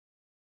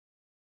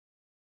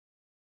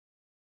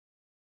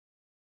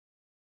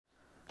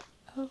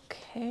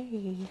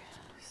Okay,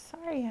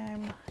 sorry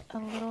I'm a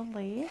little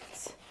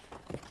late.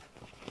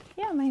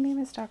 Yeah, my name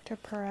is Dr.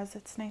 Perez.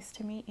 It's nice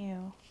to meet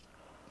you.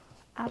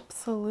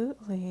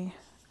 Absolutely.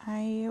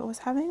 I was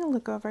having a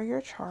look over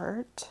your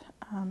chart.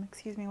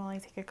 Excuse me while I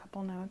take a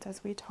couple notes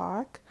as we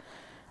talk.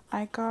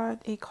 I got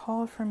a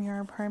call from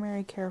your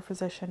primary care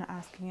physician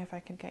asking if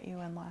I could get you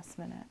in last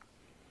minute.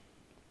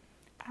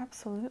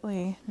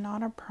 Absolutely,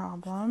 not a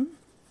problem.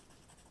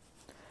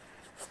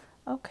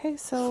 Okay,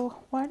 so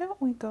why don't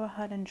we go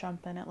ahead and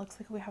jump in? It looks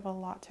like we have a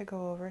lot to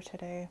go over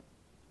today.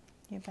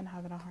 You've been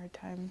having a hard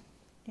time.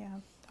 Yeah,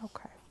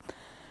 okay.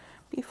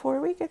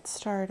 Before we get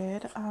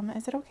started,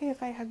 is it okay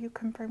if I have you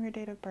confirm your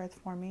date of birth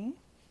for me?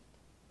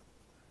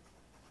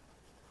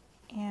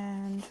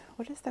 And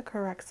what is the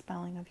correct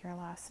spelling of your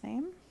last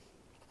name?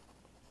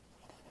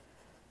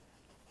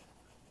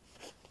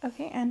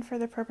 Okay, and for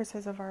the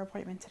purposes of our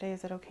appointment today,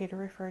 is it okay to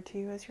refer to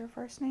you as your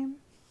first name?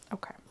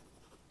 Okay.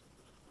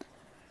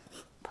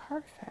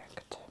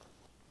 Perfect.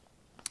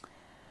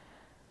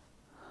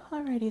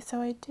 Alrighty,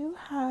 so I do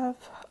have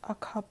a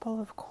couple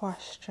of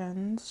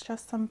questions,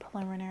 just some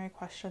preliminary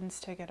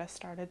questions to get us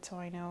started so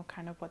I know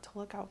kind of what to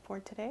look out for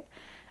today.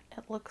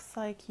 It looks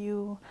like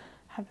you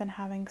have been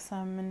having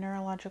some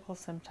neurological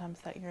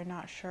symptoms that you're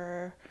not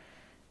sure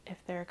if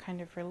they're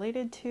kind of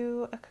related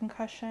to a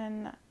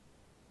concussion.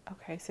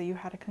 Okay, so you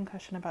had a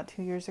concussion about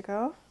 2 years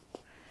ago,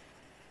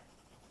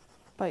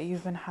 but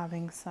you've been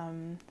having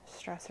some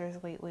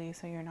stressors lately,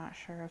 so you're not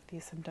sure if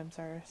these symptoms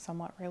are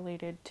somewhat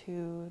related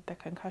to the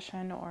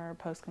concussion or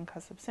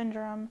post-concussive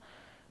syndrome,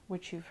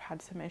 which you've had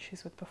some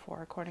issues with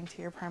before, according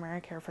to your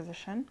primary care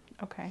physician.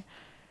 Okay.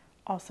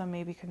 Also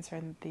may be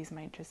concerned that these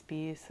might just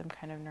be some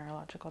kind of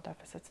neurological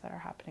deficits that are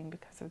happening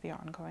because of the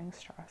ongoing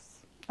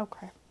stress.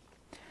 Okay.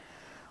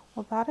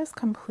 Well, that is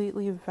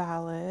completely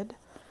valid.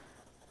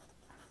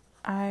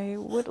 I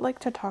would like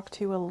to talk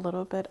to you a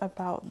little bit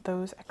about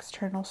those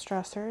external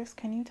stressors.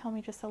 Can you tell me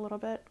just a little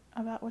bit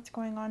about what's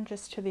going on,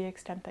 just to the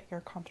extent that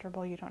you're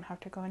comfortable? You don't have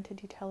to go into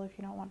detail if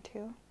you don't want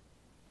to.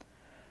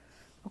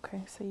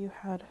 Okay, so you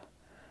had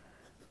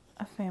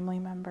a family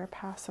member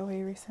pass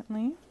away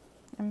recently.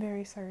 I'm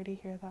very sorry to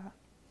hear that.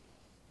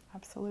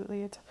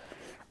 Absolutely, it's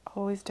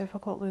always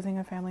difficult losing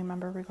a family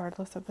member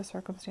regardless of the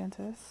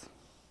circumstances.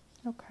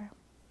 Okay.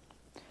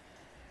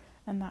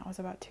 And that was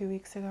about 2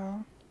 weeks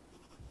ago.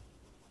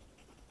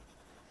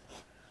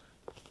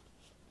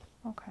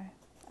 Okay.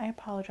 I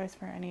apologize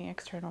for any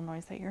external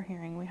noise that you're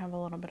hearing. We have a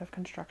little bit of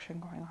construction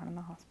going on in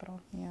the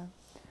hospital. Yeah.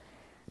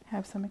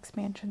 Have some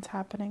expansions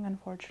happening.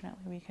 Unfortunately,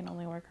 we can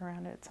only work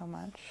around it so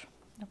much.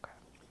 Okay.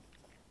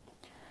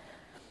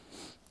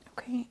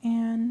 Okay,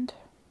 and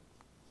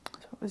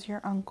so it was your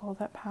uncle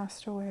that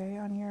passed away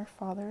on your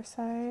father's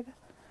side.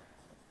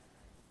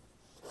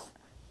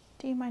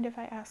 Do you mind if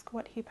I ask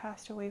what he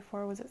passed away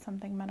for? Was it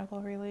something medical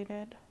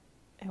related?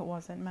 It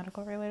wasn't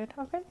medical related.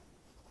 Okay.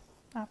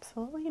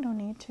 Absolutely, you don't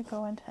need to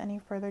go into any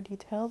further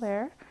detail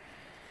there.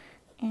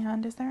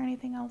 And is there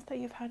anything else that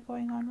you've had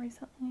going on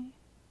recently?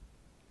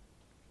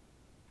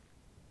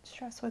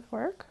 Stress with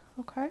work?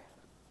 Okay.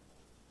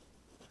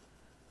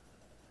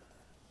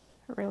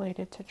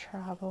 Related to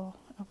travel.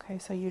 Okay,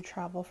 so you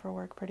travel for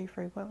work pretty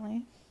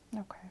frequently?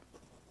 Okay.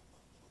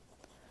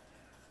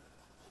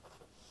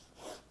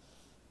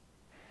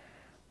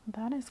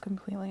 That is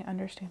completely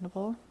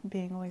understandable.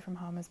 Being away from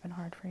home has been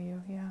hard for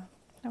you, yeah.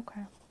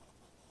 Okay.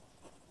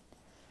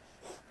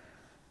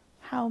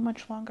 How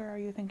much longer are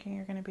you thinking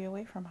you're going to be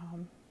away from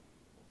home?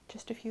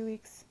 Just a few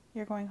weeks?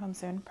 You're going home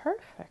soon?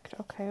 Perfect.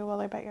 Okay,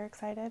 well, I bet you're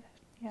excited.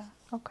 Yeah,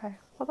 okay.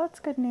 Well, that's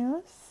good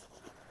news.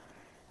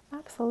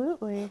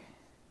 Absolutely.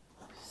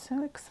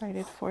 So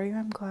excited for you.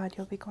 I'm glad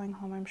you'll be going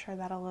home. I'm sure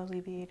that'll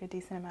alleviate a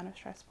decent amount of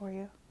stress for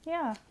you.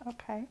 Yeah,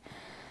 okay.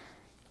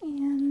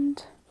 And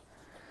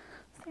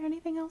is there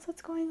anything else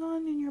that's going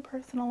on in your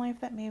personal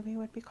life that maybe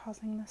would be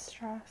causing this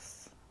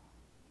stress?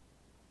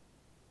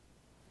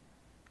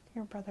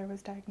 Your brother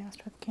was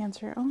diagnosed with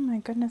cancer. Oh my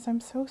goodness, I'm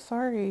so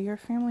sorry. Your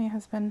family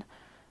has been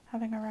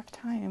having a rough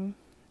time.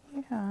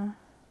 Yeah.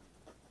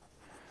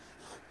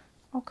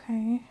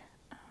 Okay.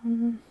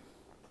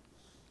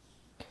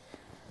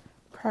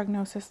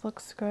 Prognosis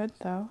looks good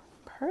though.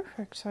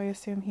 Perfect. So I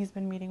assume he's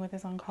been meeting with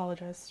his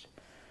oncologist.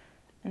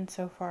 And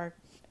so far,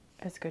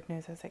 as good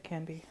news as it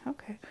can be.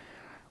 Okay.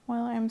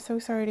 Well, I'm so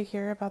sorry to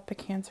hear about the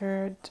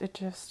cancer.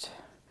 It's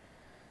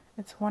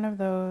one of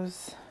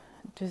those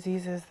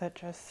diseases that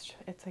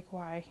it's like,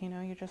 why? You know,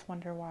 you just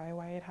wonder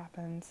why it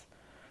happens.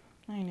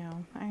 I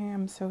know. I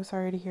am so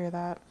sorry to hear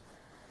that.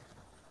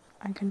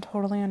 I can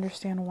totally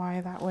understand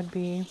why that would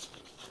be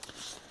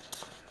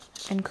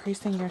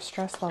increasing your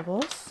stress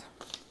levels.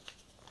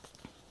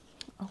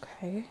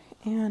 Okay.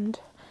 And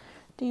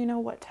do you know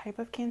what type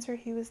of cancer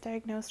he was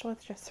diagnosed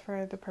with, just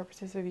for the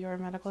purposes of your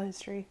medical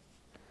history?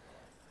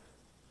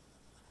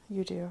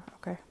 You do?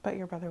 Okay. But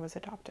your brother was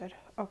adopted.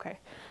 Okay.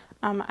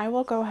 I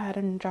will go ahead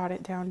and jot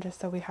it down just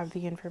so we have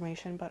the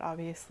information, but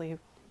obviously,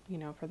 you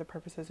know, for the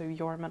purposes of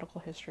your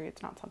medical history,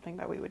 it's not something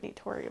that we would need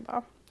to worry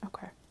about.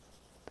 Okay.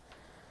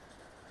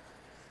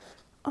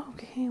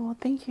 Okay, well,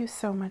 thank you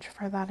so much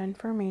for that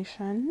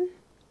information.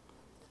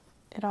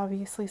 It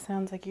obviously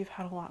sounds like you've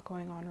had a lot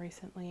going on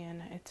recently,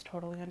 and it's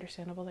totally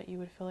understandable that you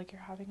would feel like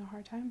you're having a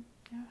hard time.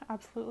 Yeah,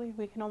 absolutely.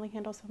 We can only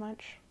handle so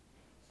much,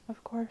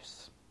 of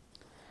course.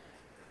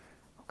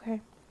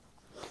 Okay.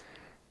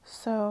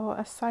 So,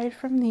 aside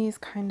from these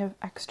kind of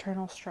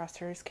external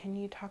stressors, can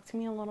you talk to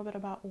me a little bit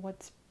about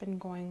what's been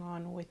going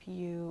on with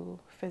you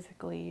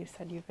physically? You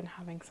said you've been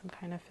having some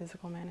kind of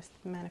physical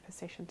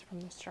manifestations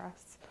from the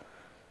stress.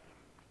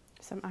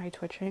 Some eye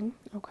twitching.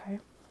 Okay.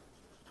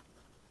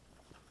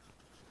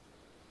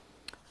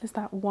 Is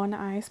that one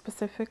eye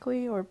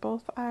specifically or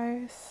both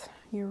eyes?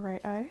 Your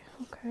right eye?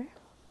 Okay.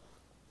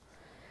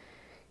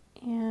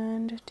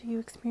 And do you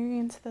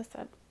experience this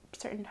at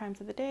certain times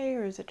of the day,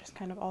 or is it just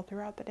kind of all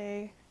throughout the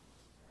day?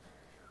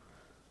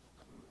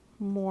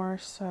 More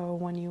so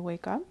when you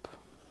wake up?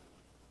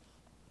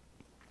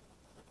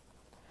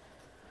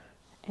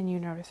 And you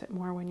notice it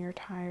more when you're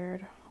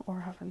tired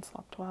or haven't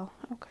slept well?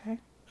 Okay.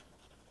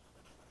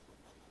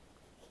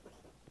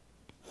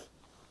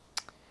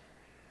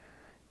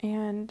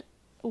 And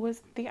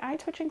was the eye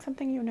twitching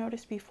something you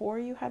noticed before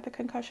you had the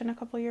concussion a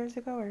couple years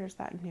ago, or is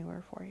that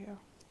newer for you?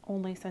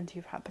 Only since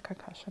you've had the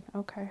concussion.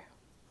 Okay.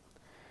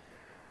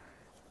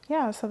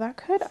 Yeah, so that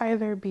could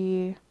either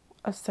be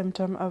a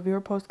symptom of your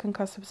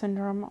post-concussive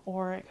syndrome,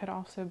 or it could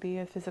also be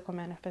a physical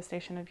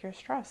manifestation of your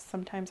stress.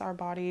 Sometimes our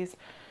bodies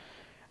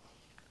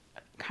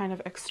kind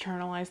of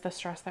externalize the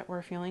stress that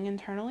we're feeling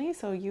internally,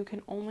 so you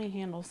can only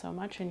handle so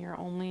much and you're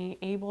only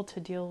able to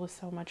deal with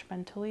so much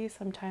mentally.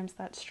 Sometimes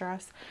that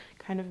stress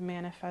kind of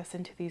manifests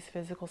into these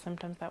physical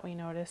symptoms that we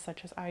notice,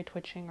 such as eye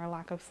twitching or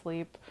lack of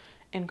sleep,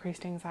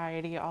 increased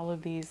anxiety. All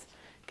of these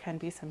can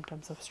be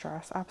symptoms of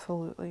stress,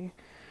 absolutely.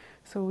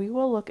 So we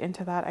will look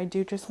into that. I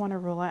do just want to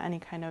rule out any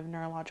kind of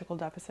neurological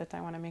deficits.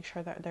 I want to make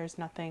sure that there's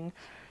nothing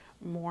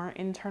more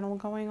internal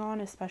going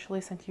on,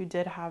 especially since you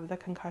did have the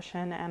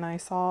concussion, and I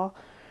saw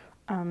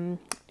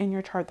in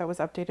your chart that was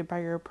updated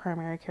by your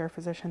primary care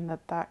physician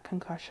that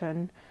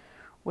concussion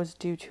was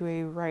due to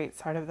a right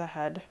side of the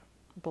head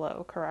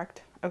blow,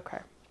 correct? Okay.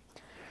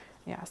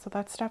 Yeah, so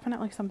that's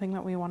definitely something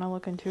that we want to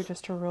look into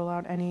just to rule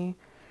out any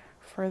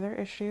further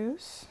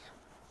issues.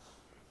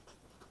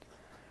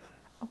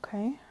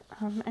 Okay.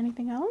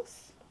 Anything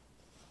else?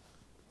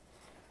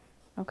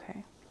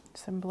 Okay.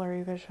 Some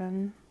blurry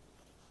vision.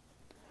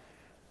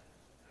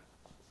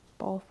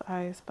 Both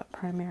eyes, but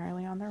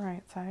primarily on the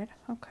right side.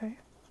 Okay.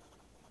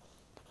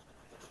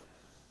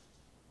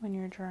 When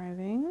you're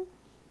driving.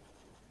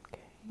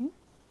 Okay.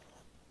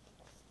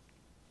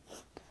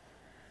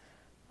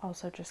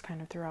 Also, just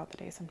kind of throughout the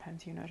day,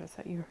 sometimes you notice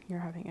that you're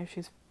having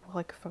issues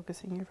like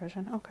focusing your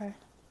vision. Okay.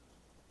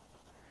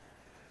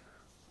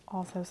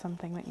 Also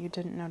something that you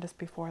didn't notice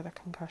before the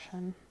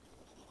concussion.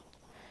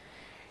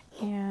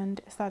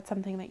 And is that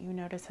something that you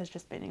notice has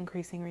just been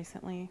increasing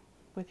recently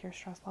with your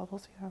stress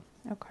levels?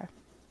 Yeah. Okay.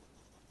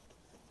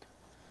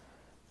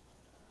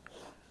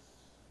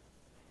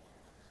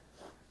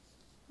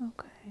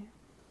 Okay.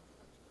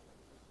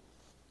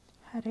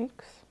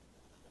 Headaches.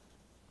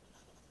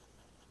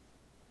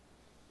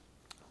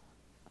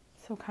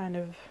 So kind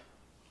of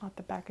at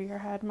the back of your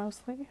head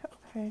mostly.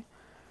 Okay.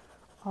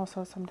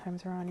 Also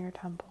sometimes around your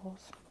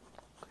temples.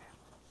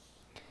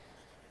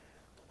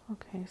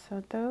 Okay,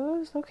 so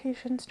those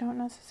locations don't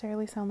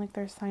necessarily sound like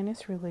they're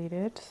sinus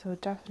related, so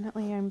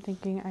definitely I'm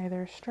thinking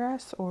either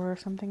stress or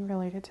something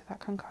related to that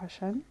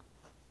concussion.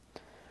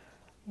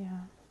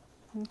 Yeah,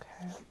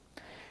 okay.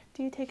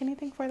 Do you take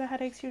anything for the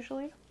headaches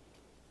usually?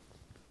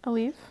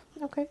 Aleve?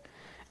 Okay.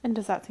 And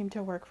does that seem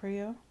to work for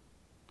you?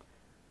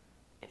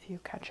 If you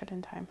catch it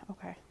in time,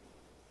 okay.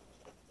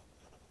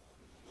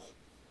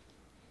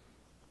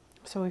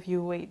 So if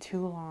you wait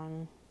too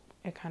long,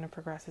 it kind of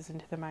progresses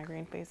into the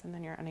migraine phase and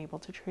then you're unable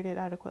to treat it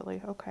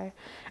adequately. Okay.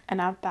 And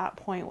at that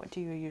point, what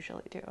do you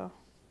usually do?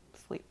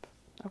 Sleep.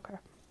 Okay.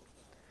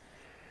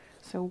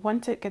 So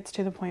once it gets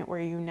to the point where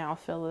you now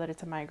feel that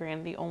it's a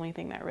migraine, the only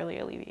thing that really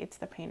alleviates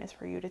the pain is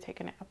for you to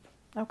take a nap.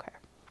 Okay.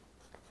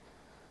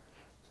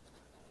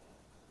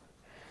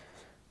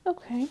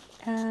 Okay.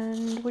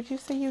 And would you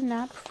say you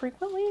nap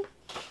frequently?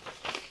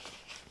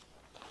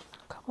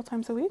 A couple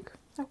times a week?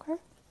 Okay.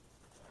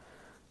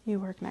 You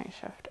work night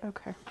shift.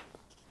 Okay.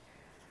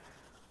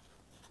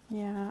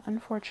 Yeah,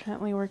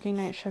 unfortunately, working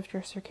night shift,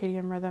 your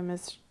circadian rhythm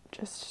is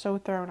just so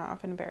thrown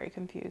off and very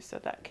confused, so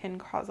that can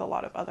cause a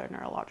lot of other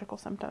neurological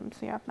symptoms.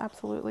 Yeah,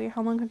 absolutely.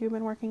 How long have you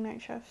been working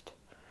night shift?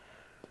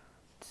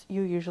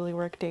 You usually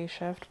work day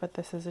shift, but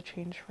this is a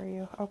change for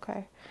you.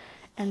 Okay.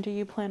 And do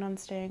you plan on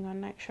staying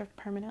on night shift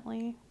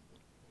permanently?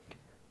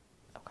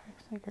 Okay,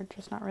 so you're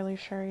just not really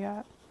sure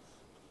yet.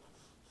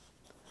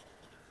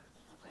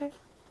 Okay.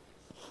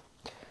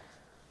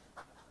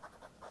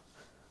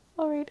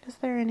 All right, is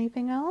there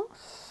anything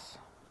else?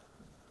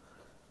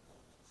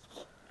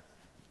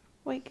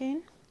 Weight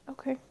gain?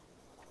 Okay.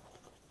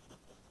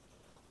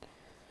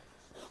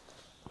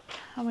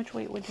 How much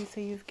weight would you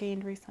say you've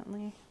gained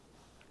recently?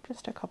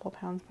 Just a couple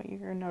pounds, but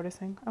you're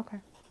noticing. Okay.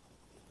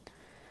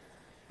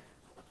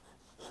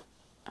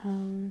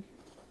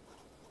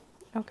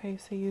 Okay,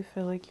 so you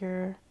feel like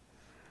you're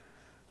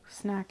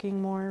snacking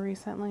more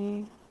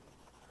recently?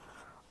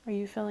 Are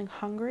you feeling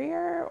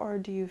hungrier, or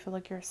do you feel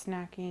like you're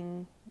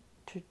snacking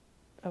to...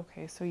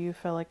 Okay, so you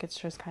feel like it's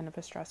just kind of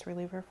a stress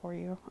reliever for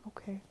you.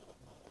 Okay.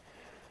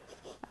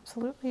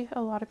 Absolutely.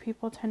 A lot of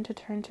people tend to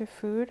turn to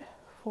food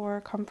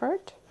for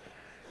comfort,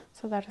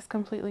 so that is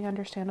completely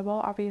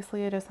understandable.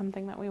 Obviously, it is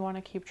something that we want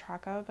to keep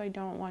track of. I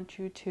don't want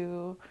you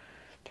to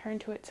turn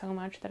to it so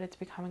much that it's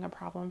becoming a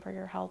problem for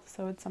your health,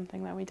 so it's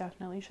something that we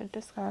definitely should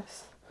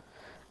discuss,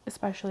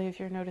 especially if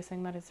you're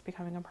noticing that it's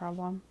becoming a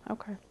problem.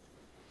 Okay.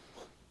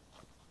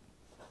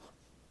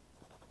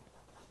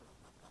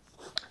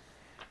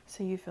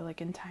 So you feel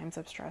like in times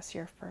of stress,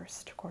 your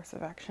first course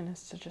of action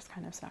is to just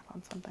kind of snack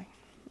on something.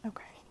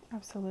 Okay,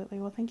 absolutely.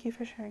 Well, thank you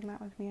for sharing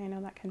that with me. I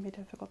know that can be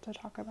difficult to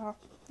talk about.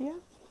 Yeah.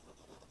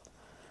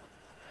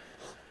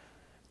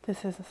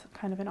 This is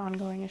kind of an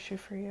ongoing issue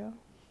for you.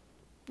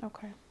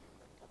 Okay.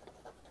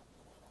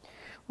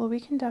 Well, we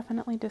can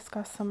definitely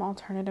discuss some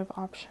alternative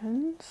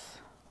options.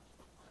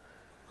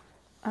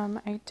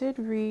 I did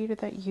read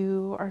that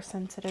you are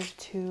sensitive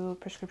to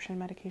prescription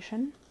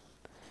medication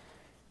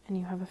and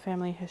you have a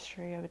family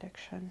history of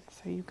addiction,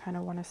 so you kind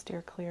of want to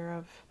steer clear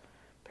of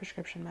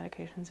prescription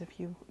medications if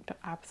you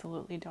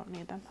absolutely don't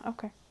need them.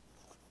 Okay.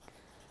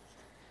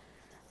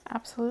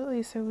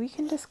 Absolutely. So we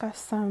can discuss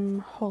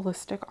some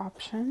holistic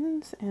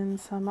options and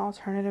some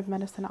alternative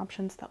medicine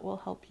options that will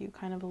help you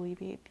kind of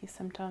alleviate these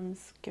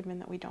symptoms, given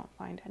that we don't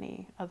find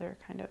any other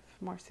kind of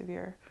more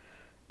severe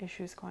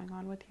issues going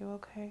on with you.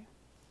 Okay.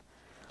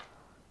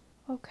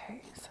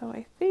 Okay, so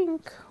I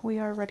think we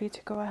are ready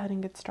to go ahead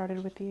and get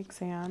started with the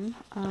exam.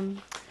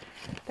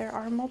 There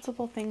are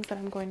multiple things that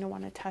I'm going to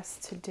want to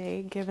test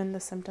today, given the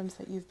symptoms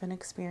that you've been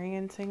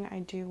experiencing. I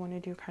do want to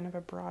do kind of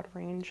a broad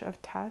range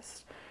of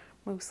tests,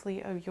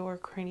 mostly of your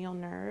cranial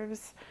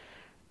nerves,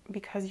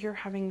 because you're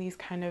having these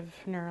kind of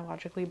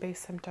neurologically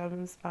based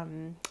symptoms,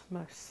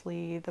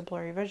 mostly the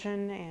blurry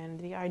vision and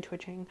the eye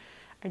twitching.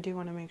 I do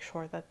want to make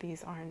sure that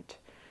these aren't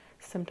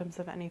symptoms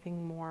of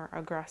anything more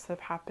aggressive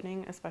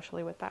happening,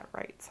 especially with that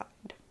right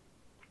side.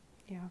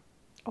 Yeah.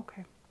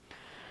 Okay.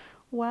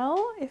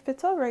 Well, if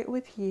it's all right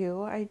with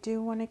you, I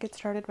do want to get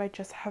started by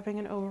just having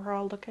an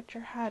overall look at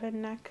your head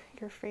and neck,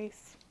 your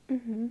face.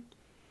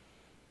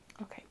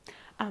 Okay.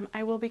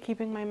 I will be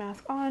keeping my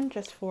mask on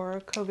just for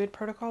COVID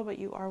protocol, but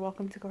you are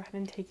welcome to go ahead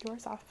and take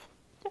yours off.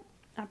 Yep,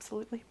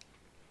 absolutely.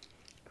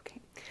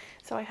 Okay.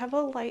 So I have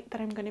a light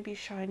that I'm going to be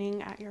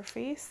shining at your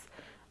face.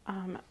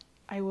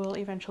 I will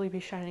eventually be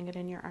shining it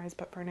in your eyes,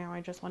 but for now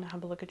I just want to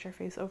have a look at your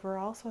face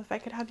overall. So if I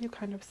could have you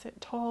kind of sit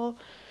tall,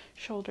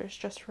 shoulders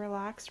just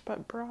relaxed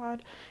but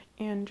broad,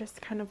 and just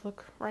kind of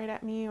look right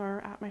at me or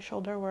at my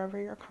shoulder, wherever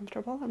you're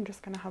comfortable. I'm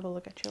just going to have a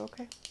look at you,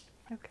 okay?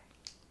 Okay.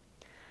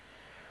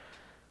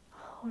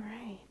 All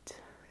right.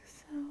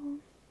 So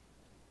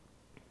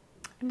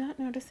I'm not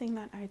noticing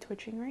that eye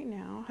twitching right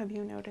now. Have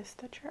you noticed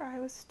that your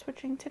eye was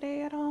twitching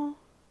today at all?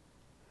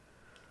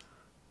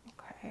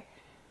 Okay.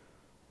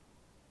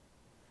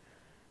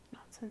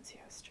 Since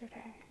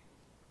yesterday.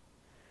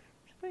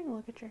 Just going to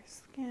look at your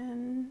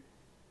skin.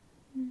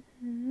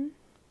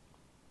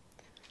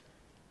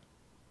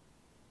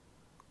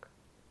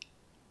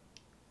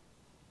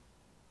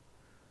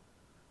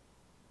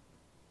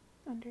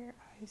 Under your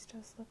eyes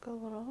does look a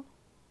little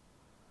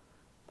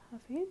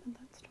puffy, but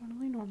that's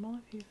totally normal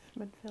if you've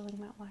been feeling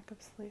that lack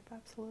of sleep.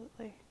 Absolutely.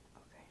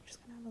 Okay, just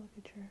going to have a look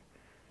at your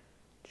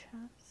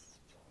chest.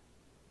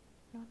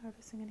 Not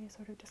noticing any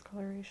sort of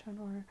discoloration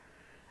or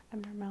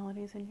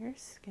abnormalities in your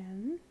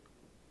skin.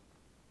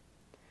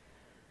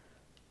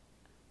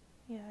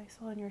 Yeah, I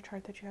saw in your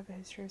chart that you have a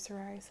history of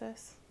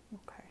psoriasis.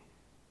 Okay.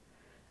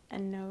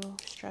 And no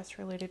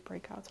stress-related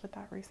breakouts with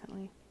that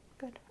recently.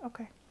 Good.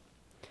 Okay.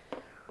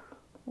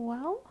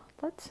 Well,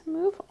 let's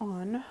move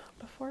on.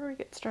 Before we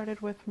get started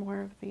with more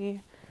of the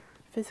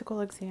physical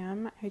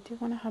exam, I do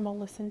want to have a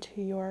listen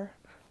to your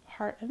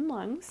heart and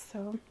lungs.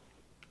 So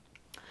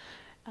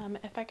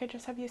if I could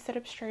just have you sit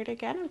up straight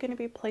again, I'm going to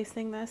be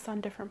placing this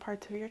on different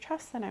parts of your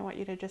chest, and I want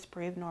you to just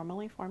breathe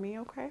normally for me,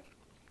 okay?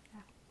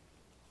 Yeah.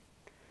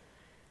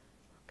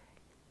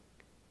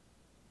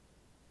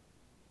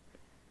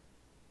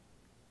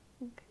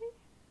 Okay.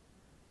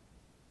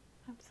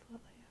 Absolutely.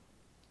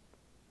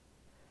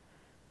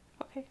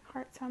 Okay,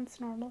 heart sounds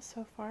normal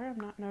so far. I'm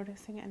not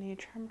noticing any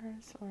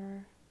tremors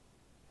or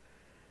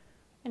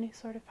any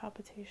sort of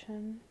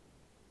palpitation.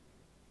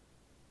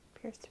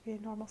 Appears to be a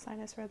normal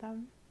sinus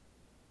rhythm.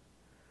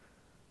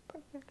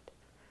 Perfect.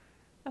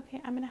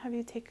 Okay, I'm going to have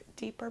you take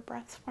deeper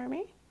breaths for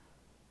me.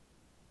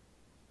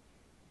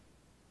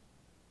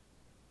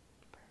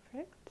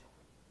 Perfect.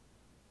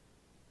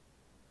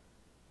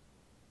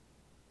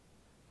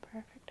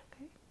 Perfect,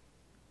 okay.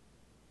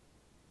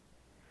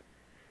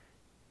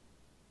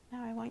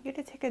 Now I want you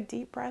to take a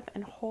deep breath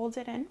and hold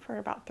it in for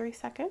about 3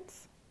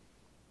 seconds.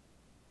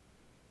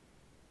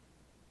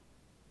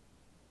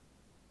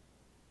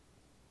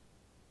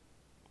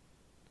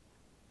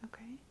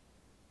 Okay.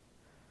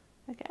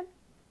 Again.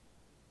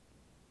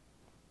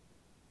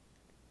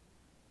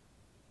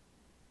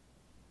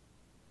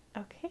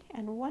 Okay,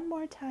 and one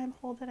more time,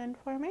 hold it in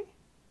for me.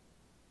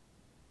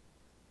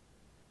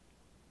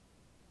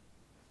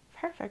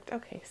 Perfect.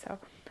 Okay, so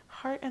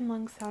heart and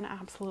lungs sound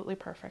absolutely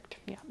perfect.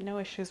 Yeah, no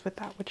issues with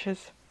that, which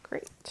is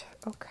great.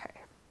 Okay.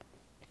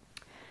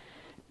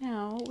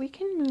 Now we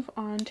can move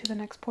on to the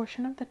next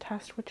portion of the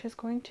test, which is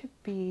going to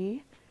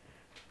be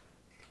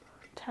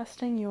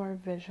testing your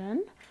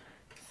vision.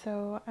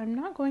 So I'm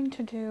not going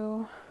to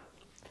do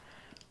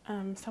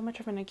so much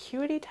of an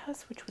acuity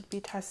test, which would be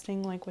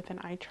testing like with an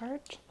eye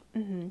chart.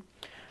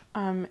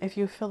 If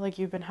you feel like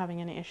you've been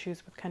having any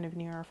issues with kind of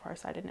near or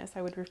farsightedness,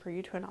 I would refer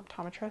you to an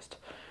optometrist.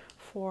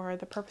 For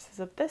the purposes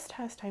of this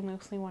test, I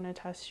mostly want to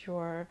test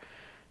your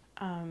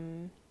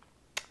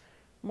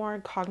more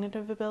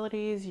cognitive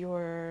abilities,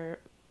 your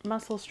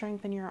muscle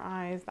strength in your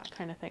eyes, that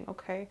kind of thing,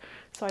 okay?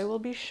 So I will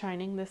be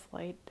shining this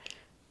light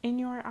in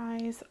your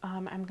eyes.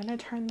 I'm going to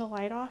turn the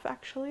light off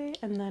actually,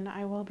 and then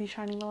I will be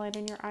shining the light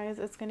in your eyes.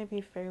 It's going to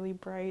be fairly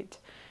bright.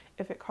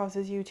 If it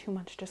causes you too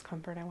much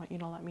discomfort, I want you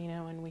to let me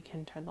know and we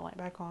can turn the light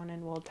back on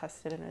and we'll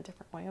test it in a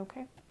different way,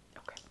 okay?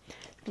 Okay.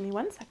 Give me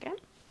 1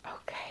 second.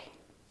 Okay.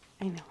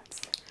 I know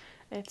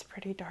it's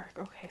pretty dark.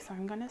 Okay, so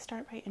I'm going to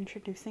start by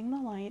introducing the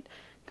light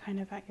kind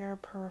of at your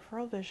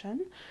peripheral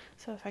vision.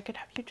 So if I could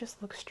have you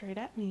just look straight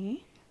at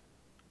me.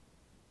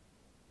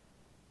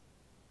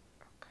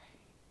 Okay.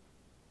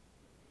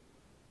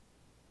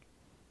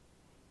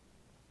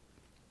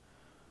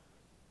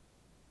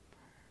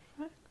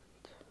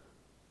 Perfect.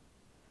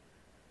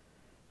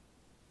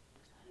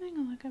 Just having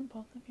a look at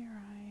both of your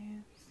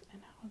eyes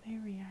and how they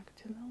react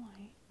to the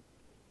light.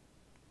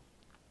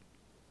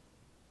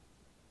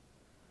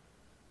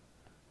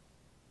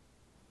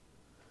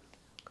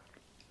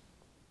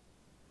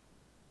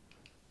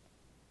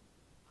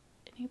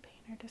 Any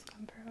pain or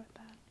discomfort with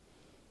that?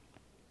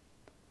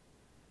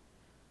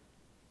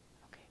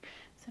 Okay,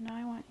 so now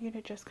I want you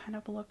to just kind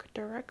of look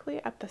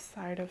directly at the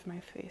side of my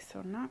face.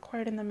 So not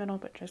quite in the middle,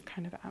 but just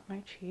kind of at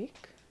my cheek.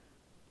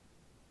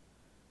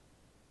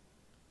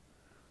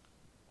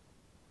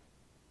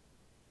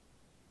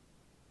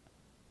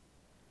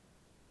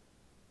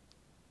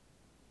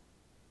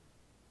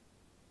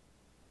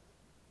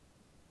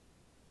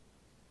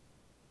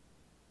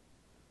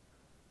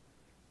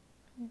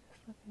 I'm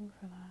just looking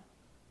for that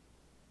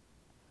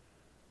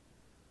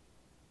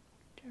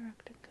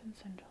direct and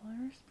consensual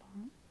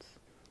response.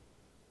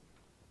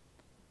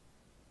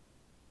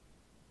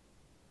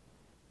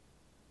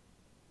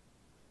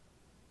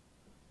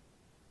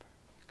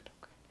 Perfect,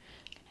 okay.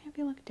 Can I have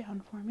you look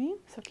down for me?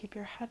 So keep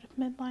your head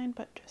midline,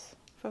 but just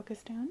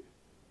focus down.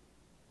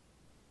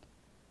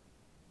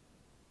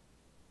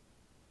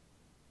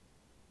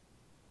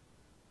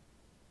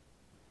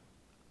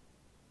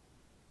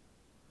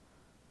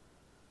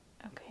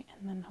 Okay,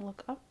 and then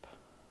look up.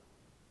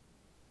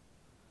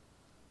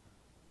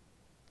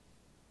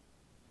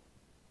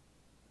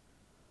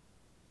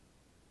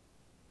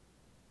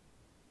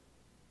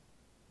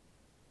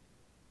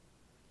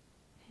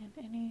 And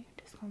any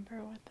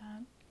discomfort with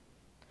that?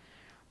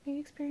 Are you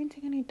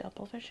experiencing any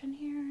double vision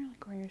here?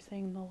 Like where you're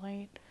seeing the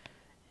light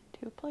in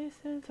two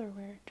places, or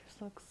where it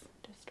just looks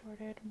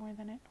distorted more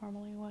than it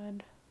normally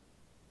would?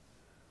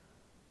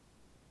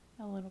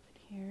 A little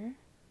bit here.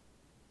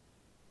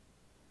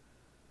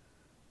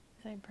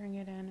 As I bring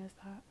it in, is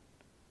that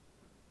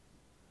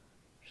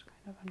just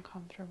kind of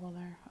uncomfortable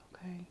there?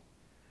 Okay.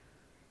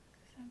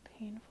 Is that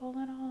painful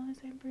at all as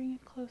I bring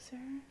it closer?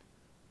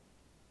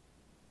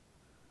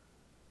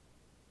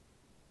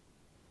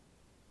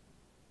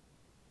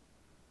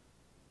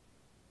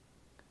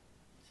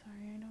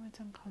 Sorry, I know it's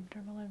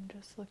uncomfortable. I'm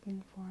just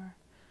looking for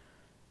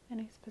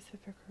any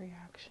specific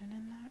reaction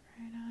in that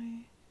right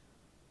eye.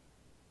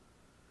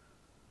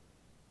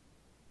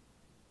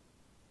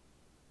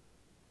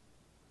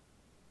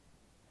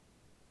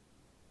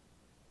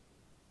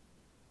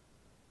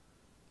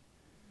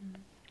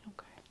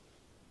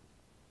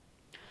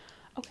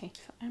 Okay,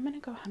 so I'm going to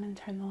go ahead and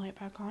turn the light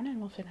back on and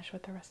we'll finish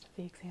with the rest of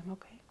the exam,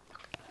 okay?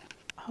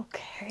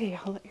 Okay,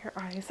 I'll let your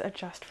eyes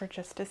adjust for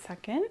just a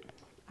second.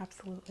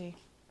 Absolutely.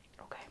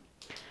 Okay.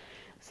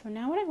 So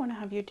now what I want to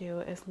have you do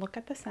is look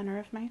at the center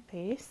of my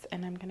face,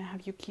 and I'm going to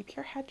have you keep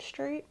your head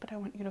straight, but I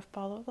want you to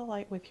follow the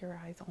light with your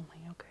eyes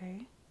only,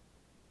 okay?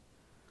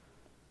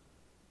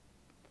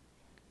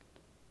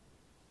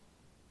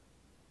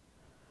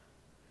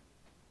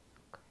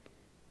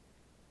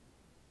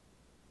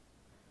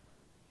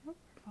 Yep, we're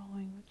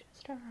following with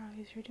just our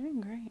eyes. You're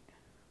doing great.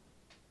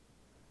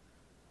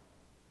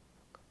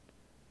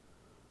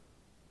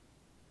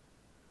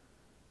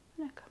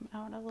 I'm going to come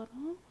out a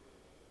little.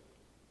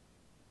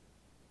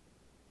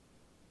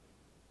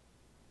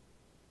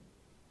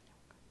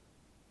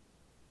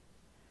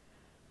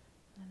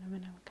 And then I'm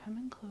going to come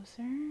in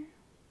closer.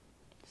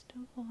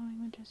 Still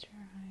following with just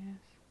your eyes.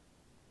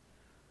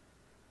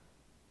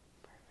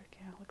 Perfect.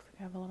 Yeah, looks like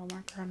I have a little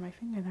marker on my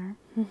finger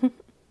there.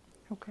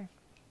 Okay.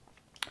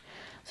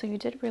 So you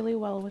did really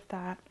well with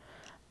that.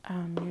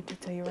 You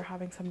did say you were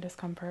having some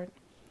discomfort.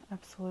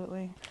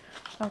 Absolutely.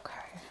 Okay.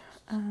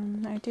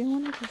 I do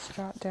want to just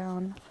jot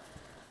down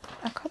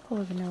a couple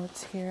of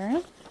notes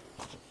here.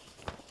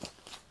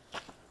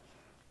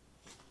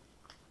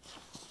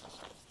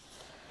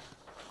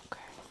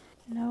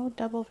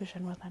 no double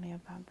vision with any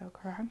of that though,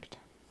 correct?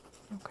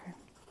 Okay.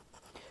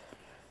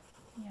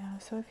 Yeah,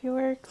 so if you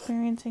were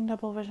experiencing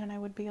double vision, I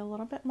would be a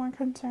little bit more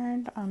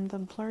concerned. The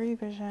blurry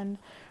vision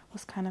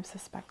was kind of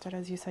suspected,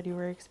 as you said you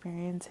were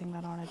experiencing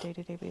that on a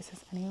day-to-day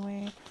basis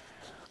anyway.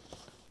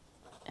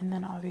 And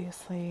then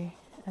obviously,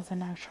 as a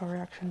natural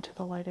reaction to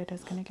the light, it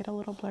is going to get a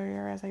little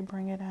blurrier as I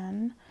bring it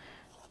in.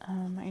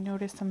 I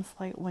noticed some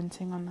slight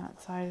wincing on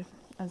that side,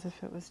 as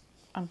if it was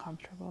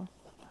uncomfortable.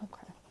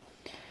 Okay.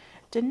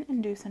 Didn't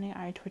induce any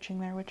eye twitching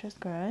there, which is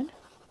good.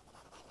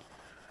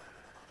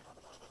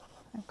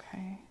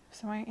 Okay.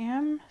 So I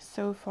am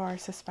so far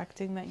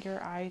suspecting that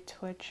your eye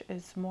twitch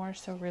is more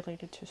so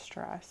related to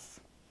stress.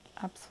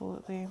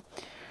 Absolutely.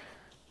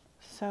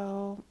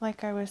 So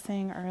like I was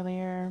saying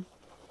earlier,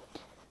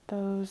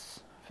 those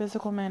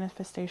physical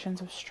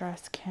manifestations of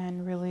stress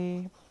can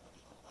really,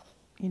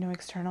 you know,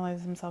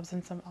 externalize themselves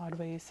in some odd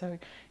ways. So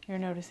you're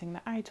noticing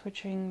the eye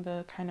twitching,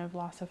 the kind of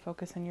loss of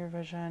focus in your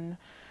vision,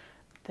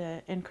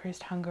 the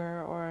increased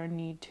hunger or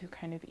need to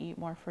kind of eat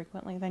more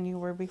frequently than you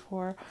were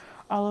before.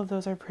 All of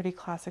those are pretty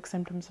classic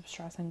symptoms of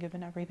stress, and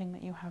given everything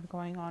that you have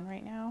going on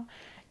right now,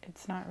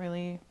 it's not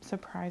really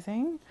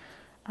surprising.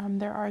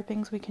 There are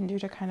things we can do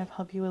to kind of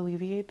help you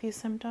alleviate these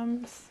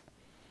symptoms.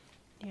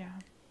 Yeah,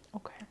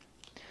 okay.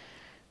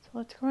 So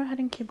let's go ahead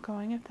and keep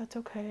going if that's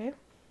okay.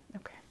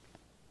 Okay.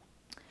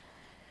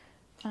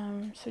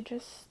 So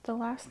just the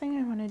last thing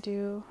I want to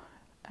do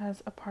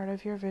as a part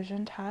of your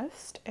vision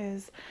test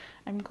is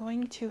I'm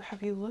going to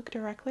have you look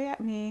directly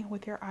at me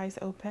with your eyes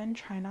open.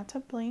 Try not to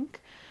blink.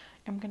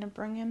 I'm going to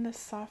bring in this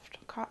soft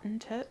cotton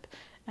tip,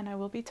 and I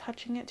will be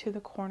touching it to the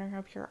corner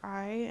of your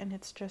eye, and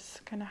it's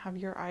just going to have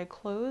your eye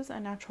close. A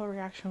natural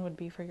reaction would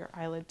be for your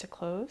eyelid to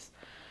close.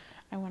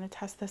 I want to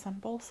test this on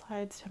both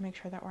sides to make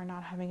sure that we're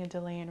not having a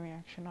delay in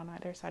reaction on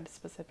either side,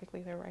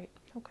 specifically the right.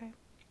 Okay.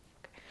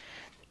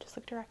 Just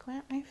look directly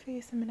at my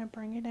face. I'm going to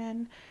bring it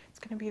in. It's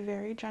going to be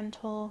very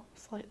gentle,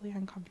 slightly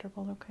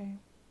uncomfortable, okay?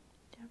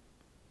 Yep.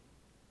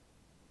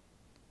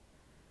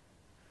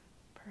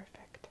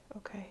 Perfect.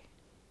 Okay.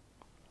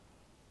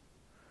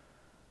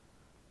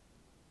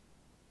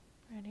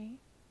 Ready?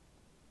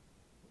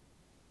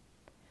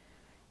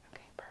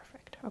 Okay,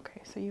 perfect.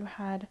 Okay, so you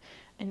had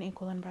an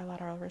equal and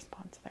bilateral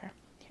response there.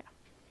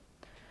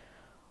 Yeah.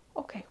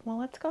 Okay, well,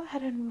 let's go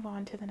ahead and move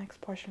on to the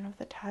next portion of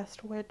the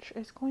test, which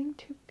is going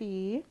to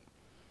be,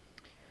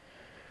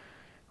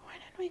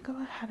 we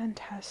go ahead and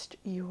test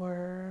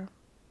your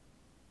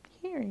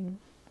hearing.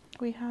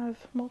 We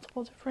have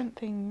multiple different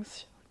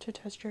things to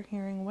test your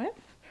hearing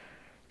with.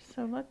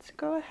 So let's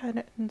go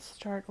ahead and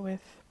start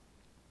with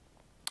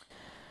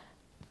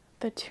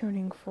the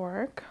tuning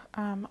fork.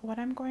 What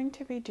I'm going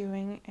to be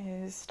doing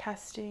is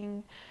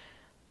testing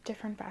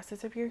different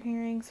facets of your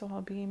hearing. So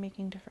I'll be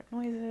making different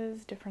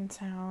noises, different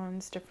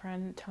sounds,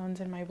 different tones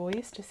in my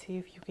voice to see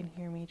if you can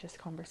hear me just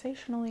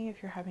conversationally.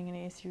 If you're having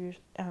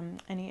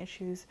any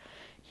issues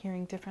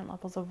hearing different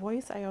levels of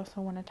voice, I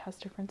also want to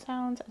test different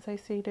sounds, as I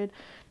stated,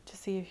 to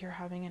see if you're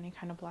having any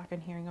kind of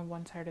blackened hearing on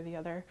one side or the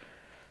other.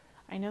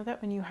 I know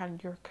that when you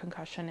had your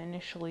concussion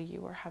initially,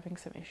 you were having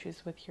some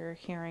issues with your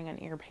hearing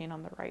and ear pain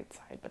on the right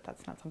side, but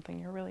that's not something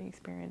you're really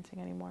experiencing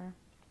anymore.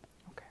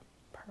 Okay,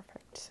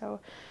 perfect. So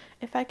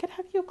if I could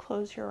have you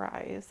close your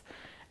eyes,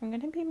 I'm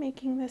going to be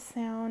making this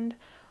sound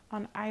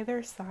on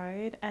either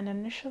side, and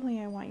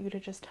initially I want you to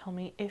just tell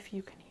me if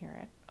you can hear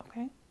it,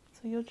 okay?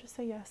 So you'll just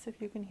say yes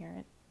if you can hear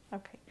it.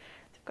 Okay,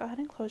 so go ahead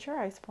and close your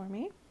eyes for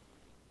me.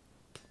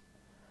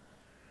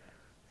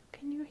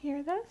 Can you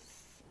hear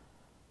this?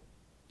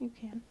 You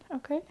can,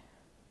 okay.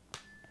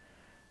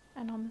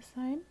 And on the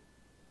side?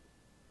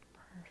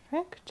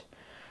 Perfect.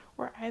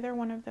 Were either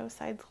one of those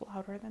sides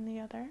louder than the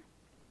other?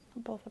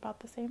 Both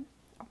about the same?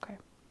 Okay.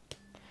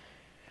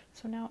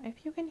 So now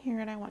if you can hear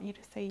it, I want you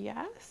to say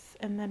yes,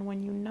 and then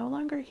when you no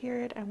longer hear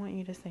it, I want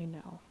you to say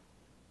no.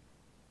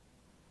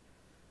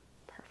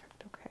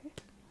 Perfect, okay.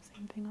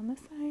 Same thing on this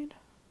side.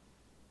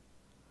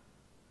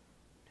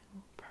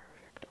 No,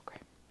 perfect, okay.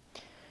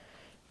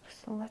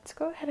 So let's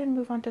go ahead and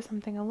move on to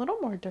something a little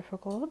more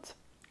difficult.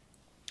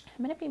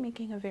 I'm going to be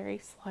making a very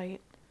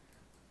slight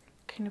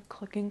kind of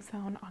clicking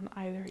sound on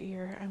either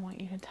ear. I want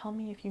you to tell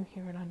me if you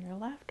hear it on your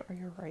left or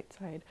your right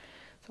side.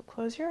 So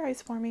close your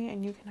eyes for me,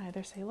 and you can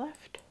either say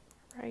left,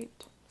 right,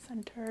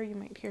 center. You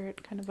might hear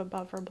it kind of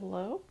above or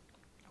below.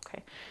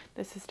 Okay,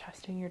 this is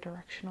testing your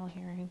directional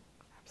hearing.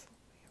 Absolutely,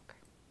 okay.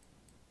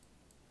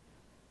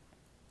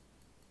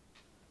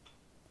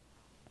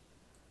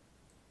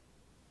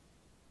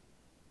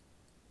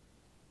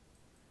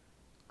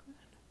 Good.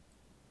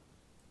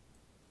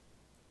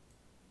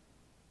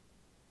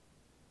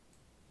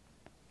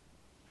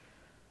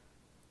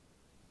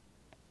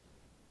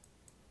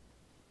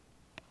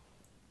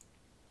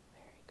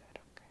 Very good,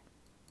 okay.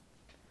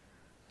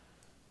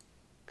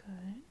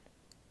 Good.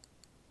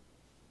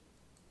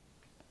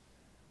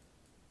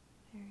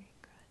 Very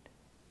good.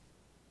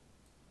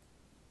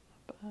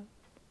 Above.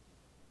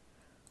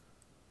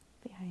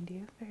 Behind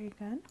you. Very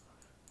good.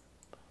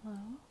 Below.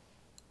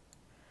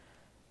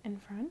 In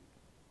front.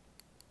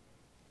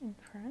 In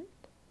front.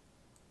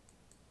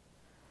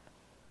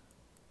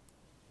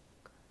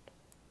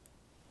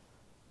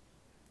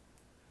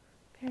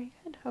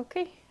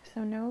 Okay,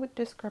 so no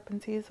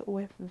discrepancies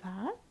with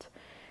that.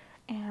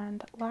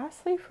 And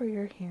lastly, for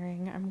your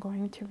hearing, I'm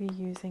going to be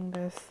using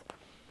this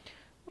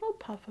little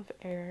puff of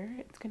air.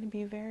 It's going to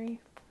be very,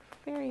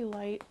 very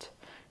light.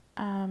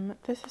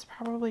 This is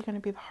probably going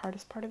to be the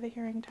hardest part of the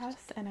hearing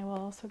test, and I will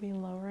also be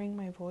lowering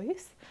my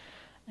voice.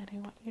 And I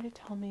want you to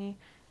tell me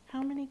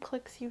how many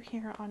clicks you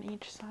hear on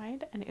each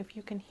side, and if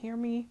you can hear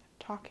me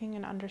talking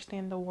and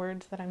understand the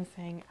words that I'm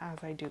saying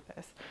as I do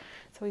this.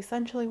 So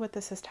essentially what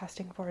this is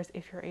testing for is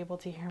if you're able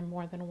to hear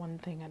more than one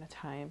thing at a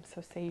time.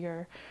 So say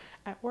you're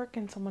at work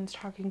and someone's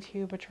talking to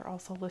you, but you're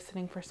also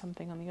listening for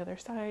something on the other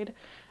side.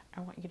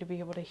 I want you to be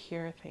able to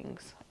hear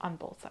things on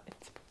both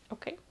sides.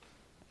 Okay?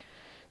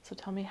 So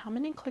tell me how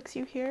many clicks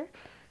you hear,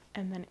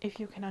 and then if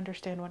you can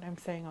understand what I'm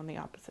saying on the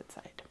opposite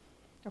side.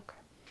 Okay.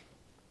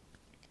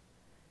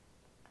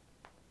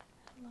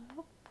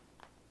 Hello.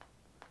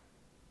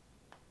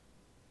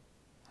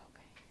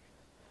 Okay.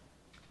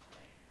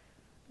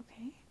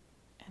 Okay.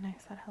 And I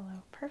said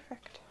hello.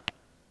 Perfect.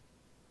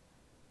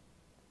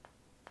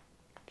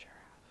 Giraffe.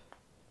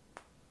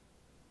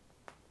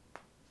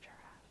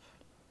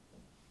 Giraffe.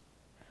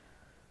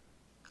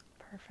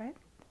 Perfect.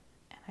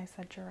 And I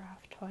said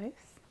giraffe twice.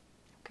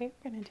 Okay,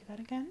 we're going to do that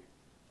again.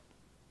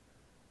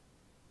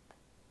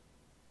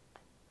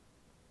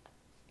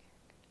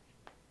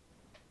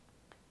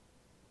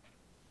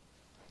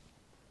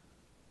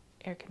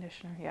 Air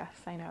conditioner, yes,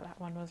 I know that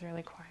one was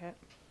really quiet.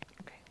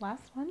 Okay,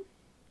 last one.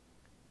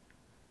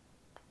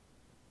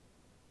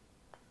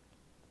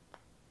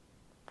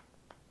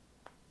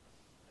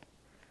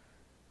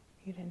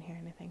 You didn't hear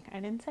anything. I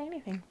didn't say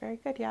anything. Very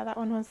good. Yeah, that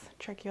one was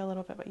tricky a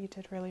little bit, but you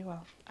did really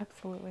well.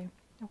 Absolutely.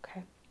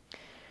 Okay.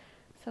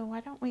 So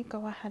why don't we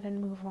go ahead and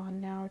move on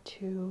now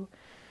to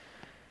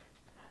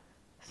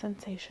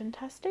sensation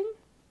testing.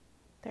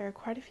 There are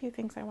quite a few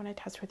things I want to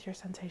test with your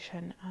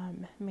sensation,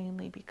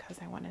 mainly because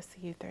I want to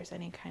see if there's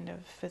any kind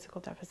of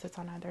physical deficits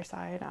on either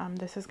side.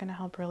 This is going to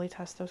help really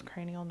test those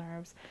cranial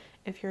nerves.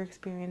 If you're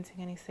experiencing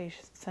any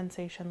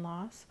sensation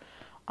loss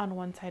on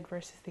one side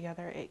versus the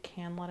other, it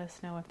can let us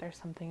know if there's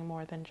something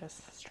more than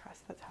just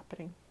stress that's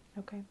happening.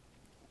 Okay.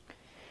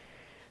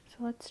 So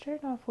let's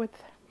start off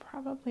with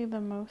probably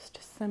the most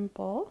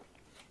simple.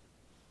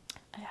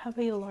 I have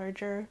a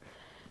larger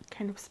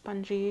kind of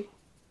spongy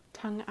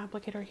tongue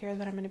applicator here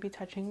that I'm going to be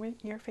touching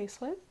with your face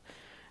with.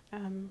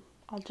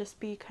 I'll just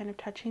be kind of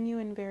touching you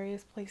in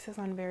various places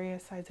on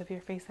various sides of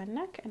your face and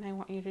neck, and I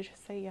want you to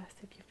just say yes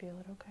if you feel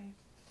it, okay?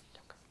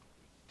 Okay.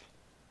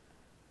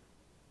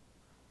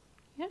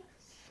 Yes.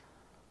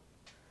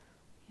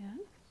 Yes.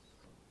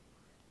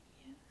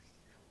 Yes.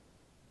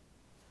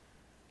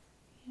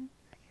 Yes.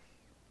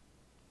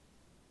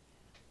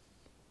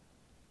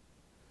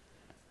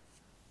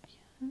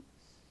 Yes.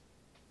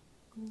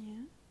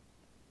 Yeah.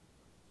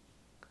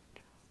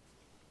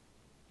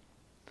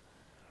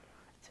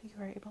 So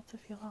you are able to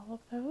feel all of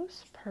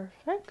those.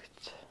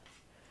 Perfect.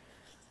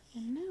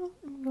 And now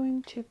I'm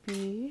going to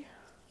be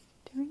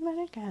doing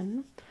that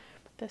again,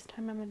 but this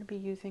time I'm going to be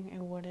using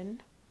a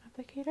wooden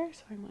applicator,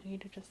 so I want you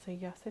to just say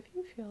yes if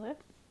you feel it.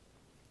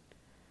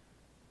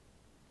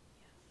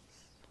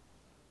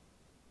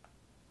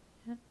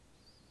 Yes. Yes.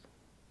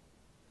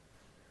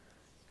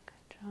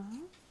 Good job.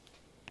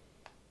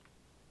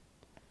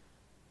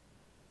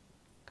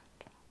 Good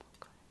job,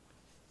 okay.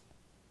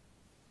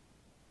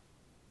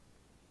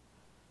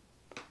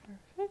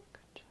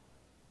 Perfect.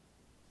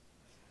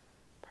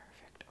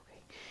 Perfect,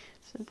 okay.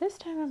 So this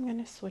time I'm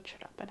going to switch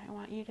it up, and I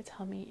want you to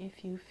tell me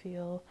if you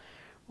feel,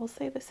 we'll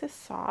say this is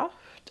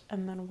soft,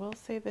 and then we'll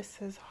say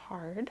this is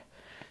hard.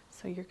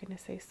 So you're going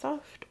to say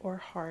soft or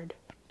hard,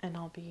 and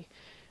I'll be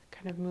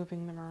kind of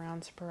moving them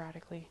around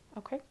sporadically,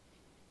 okay?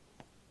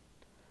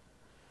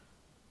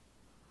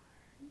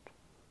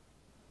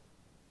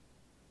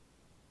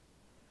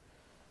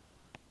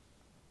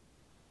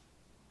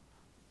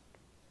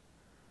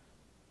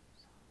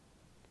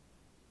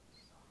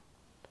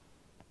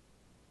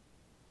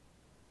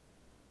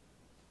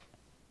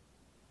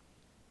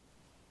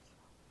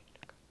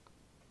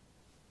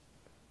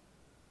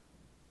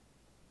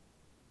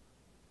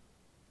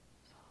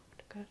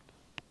 Good.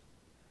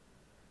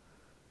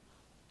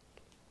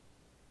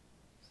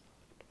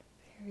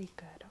 Very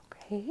good.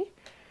 Okay.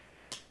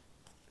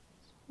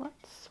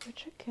 Let's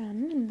switch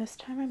again, and this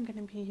time I'm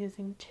going to be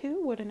using two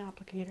wooden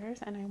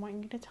applicators, and I want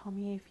you to tell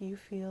me if you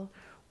feel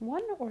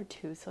one or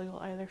two. So you'll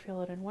either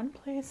feel it in one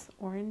place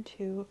or in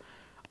two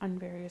on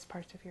various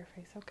parts of your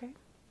face, okay?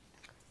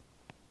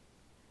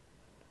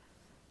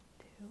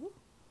 Two.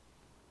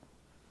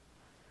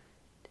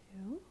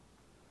 Two.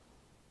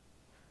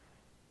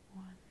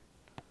 One.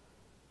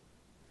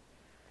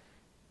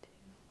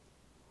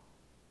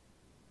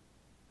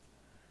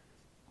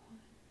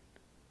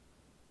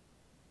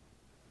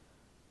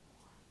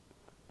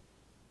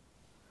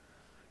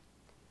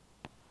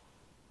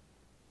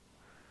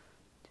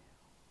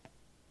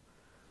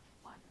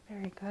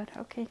 Very good.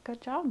 Okay,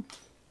 good job.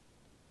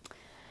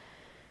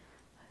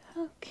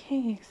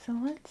 Okay, so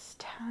let's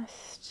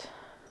test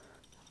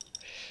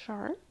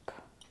sharp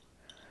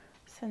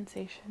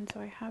sensation. So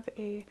I have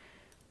a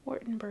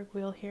Wartenberg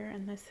wheel here,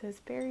 and this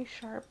is very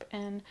sharp,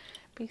 and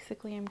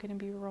basically I'm going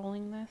to be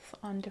rolling this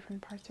on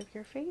different parts of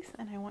your face,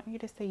 and I want you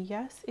to say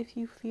yes if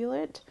you feel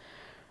it.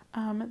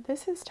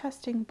 This is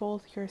testing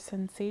both your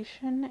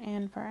sensation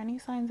and for any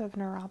signs of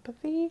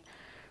neuropathy.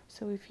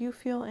 So if you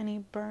feel any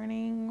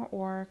burning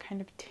or kind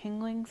of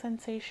tingling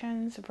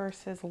sensations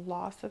versus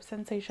loss of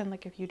sensation,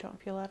 like if you don't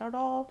feel it at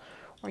all,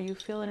 or you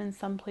feel it in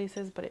some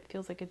places but it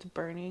feels like it's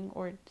burning,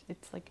 or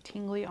it's like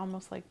tingly,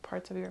 almost like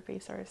parts of your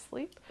face are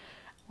asleep,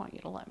 I want you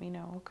to let me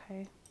know,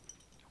 okay?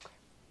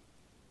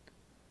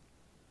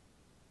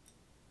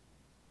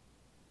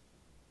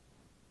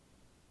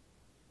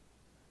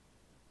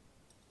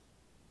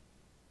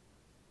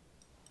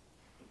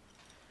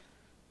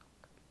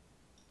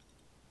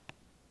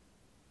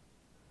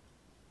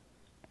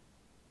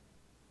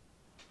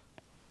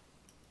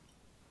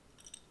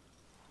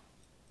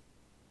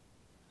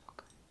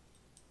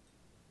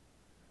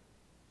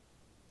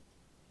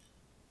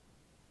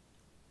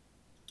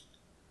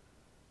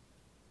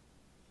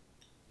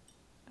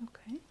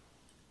 Okay.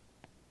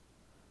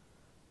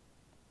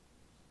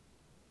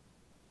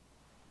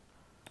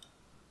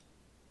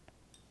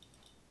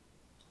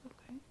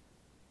 Okay.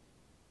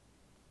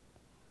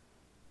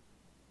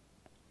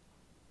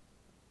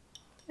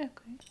 Okay.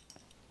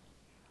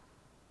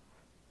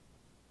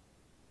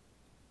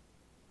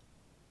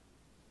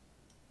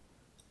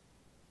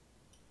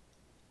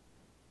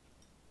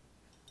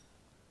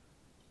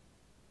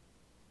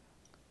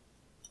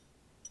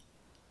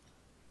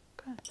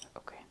 Good.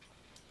 Okay.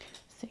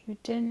 So you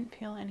didn't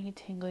feel any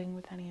tingling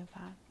with any of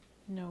that?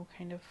 No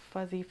kind of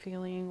fuzzy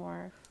feeling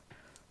or...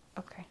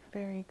 Okay,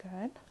 very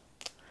good.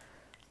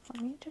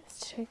 Let me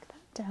just take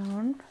that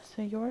down.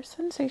 So your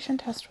sensation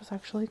test was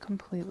actually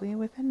completely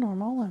within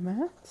normal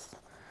limits.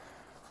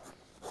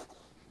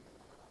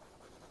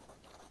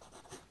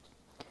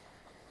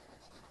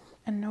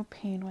 And no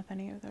pain with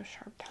any of those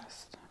sharp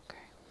tests. Okay.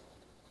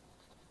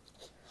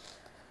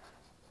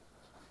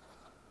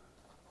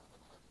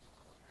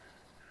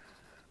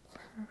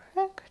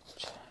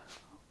 Perfect.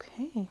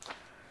 Okay.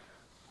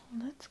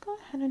 Let's go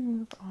ahead and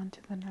move on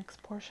to the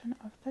next portion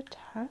of the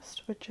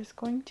test, which is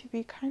going to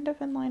be kind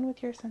of in line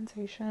with your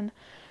sensation.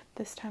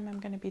 This time I'm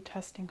going to be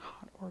testing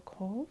hot or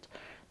cold.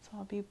 So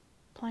I'll be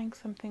applying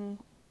something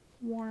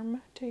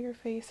warm to your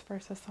face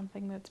versus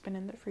something that's been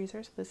in the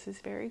freezer. So this is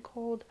very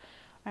cold.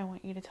 I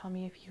want you to tell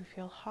me if you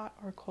feel hot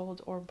or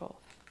cold or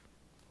both.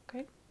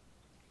 Okay?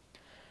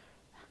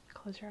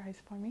 Close your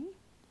eyes for me.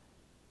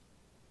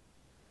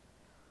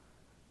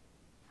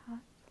 Hot.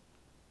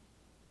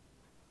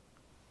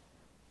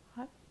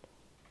 Hot.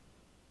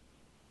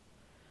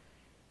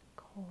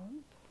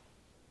 Cold.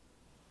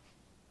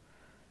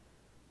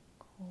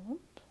 Cold.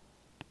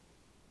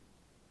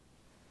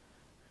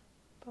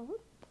 Both.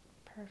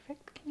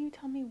 Perfect. Can you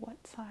tell me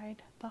what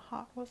side the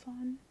hot was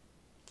on?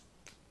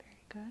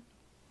 Very good.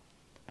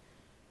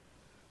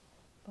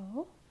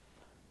 Both.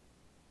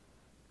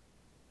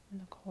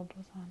 And the cold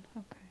was on.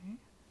 Okay.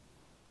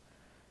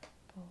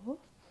 Both.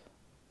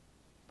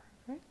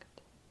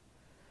 Perfect.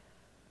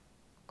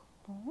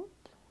 Cold.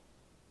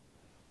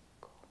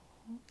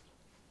 Cold.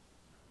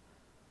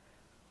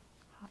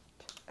 Hot.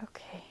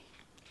 Okay.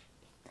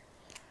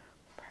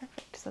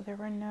 Perfect. So there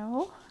were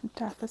no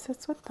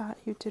deficits with that.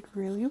 You did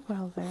really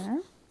well there.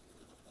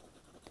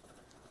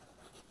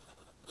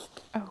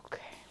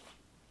 Okay.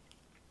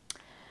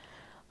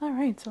 All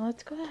right, so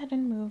let's go ahead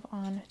and move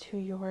on to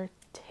your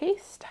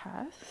taste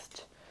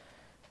test.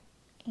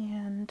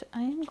 And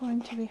I am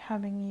going to be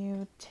having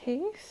you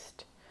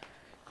taste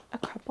a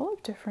couple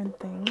of different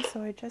things.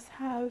 So I just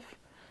have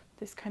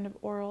this kind of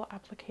oral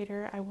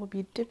applicator. I will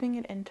be dipping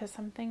it into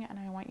something and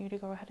I want you to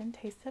go ahead and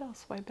taste it. I'll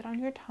swipe it on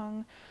your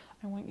tongue.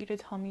 I want you to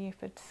tell me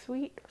if it's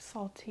sweet,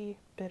 salty,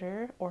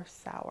 bitter, or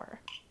sour.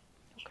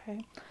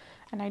 Okay?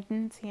 And I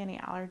didn't see any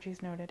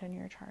allergies noted in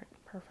your chart.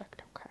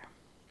 Perfect. Okay.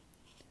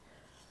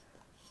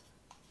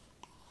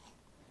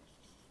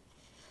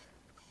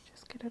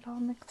 Just get it all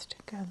mixed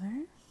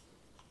together.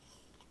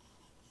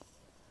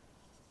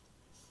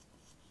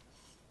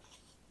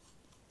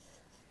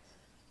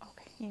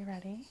 Okay, you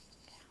ready?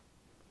 Yeah.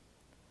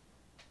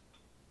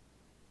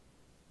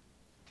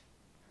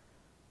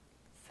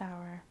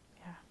 Sour.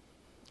 Yeah.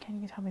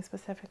 Can you tell me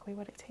specifically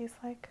what it tastes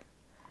like?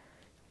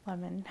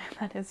 Lemon.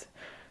 That is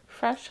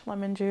fresh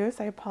lemon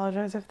juice. I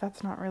apologize if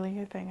that's not really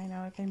your thing. I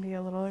know it can be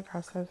a little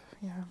aggressive.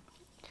 Yeah.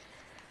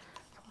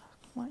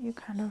 I'll let you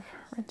kind of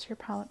rinse your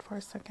palate for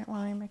a second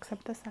while I mix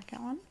up the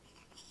second one.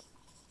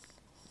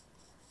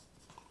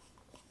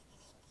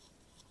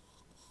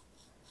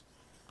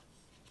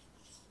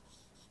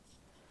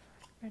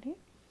 Ready?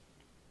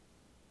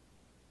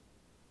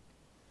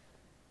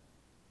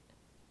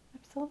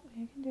 Absolutely,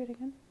 you can do it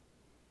again.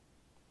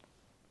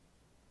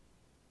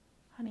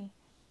 Honey.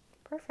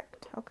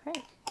 Perfect. Okay.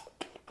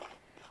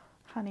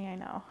 Honey, I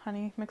know.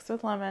 Honey mixed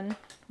with lemon.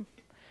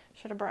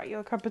 Should have brought you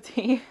a cup of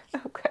tea.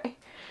 Okay.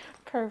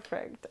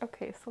 Perfect.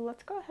 Okay, so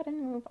let's go ahead and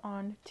move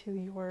on to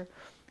your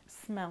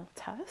smell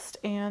test.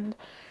 And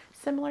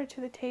similar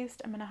to the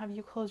taste, I'm going to have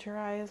you close your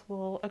eyes.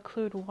 We'll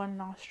occlude one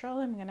nostril.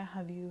 I'm going to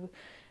have you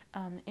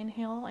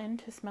Inhale in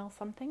to smell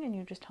something, and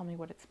you just tell me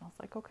what it smells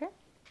like, okay?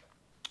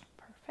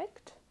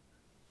 Perfect.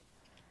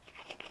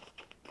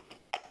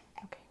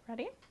 Okay,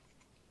 ready?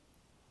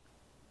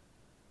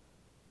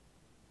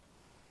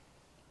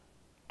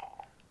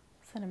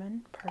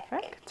 Cinnamon,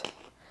 perfect.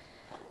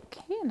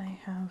 Okay, and I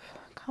have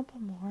a couple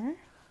more.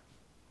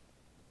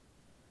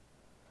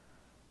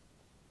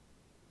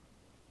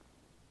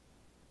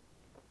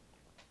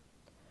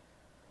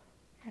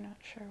 You're not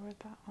sure with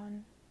that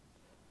one.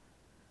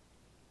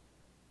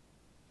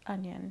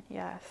 Onion,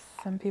 yes.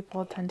 Some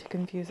people tend to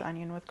confuse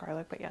onion with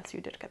garlic, but yes,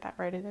 you did get that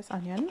right. It is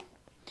onion.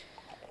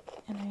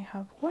 And I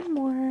have one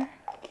more.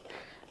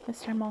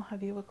 This time I'll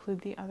have you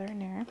occlude the other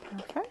nerve.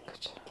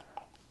 Perfect.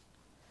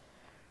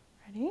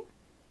 Ready?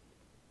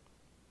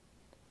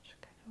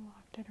 Just kind of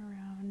waft it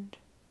around.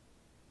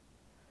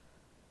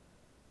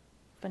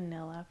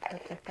 Vanilla,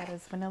 perfect. That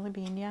is vanilla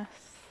bean, yes.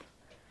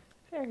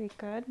 Very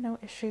good. No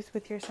issues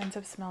with your sense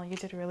of smell. You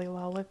did really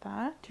well with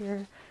that.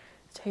 Your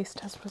taste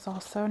test was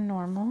also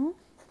normal.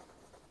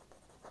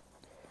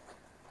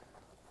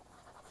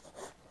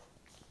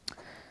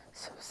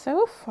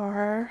 So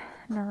far,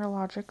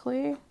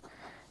 neurologically,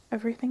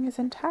 everything is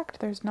intact.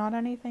 There's not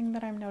anything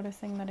that I'm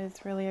noticing that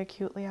is really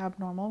acutely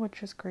abnormal,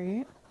 which is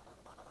great.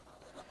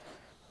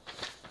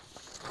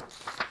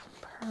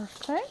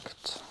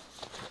 Perfect.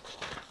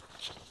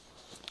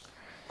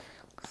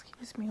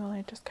 Excuse me while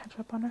I just catch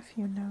up on a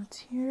few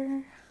notes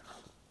here.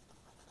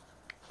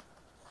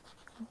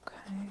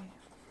 Okay.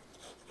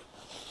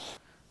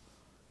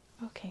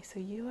 Okay, so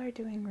you are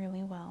doing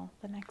really well.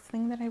 The next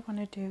thing that I want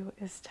to do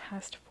is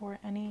test for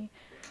any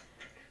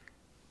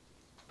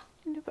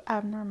kind of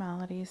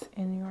abnormalities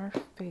in your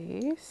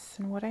face.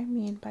 And what I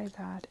mean by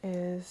that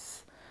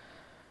is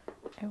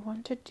I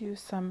want to do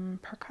some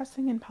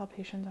percussing and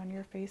palpations on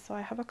your face. So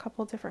I have a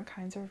couple different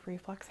kinds of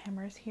reflex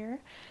hammers here.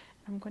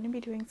 I'm going to be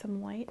doing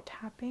some light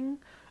tapping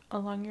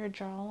along your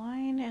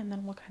jawline, and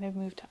then we'll kind of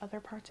move to other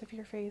parts of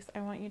your face.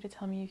 I want you to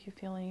tell me if you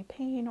feel any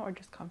pain or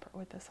discomfort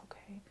with this,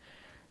 okay?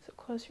 So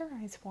close your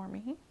eyes for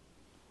me.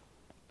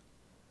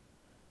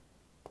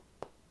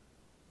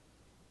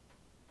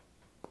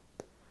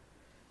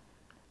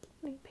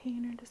 Any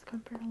pain or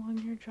discomfort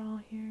along your jaw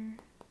here?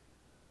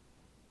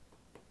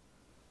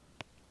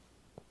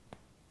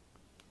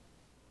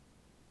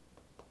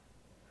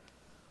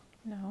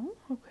 No?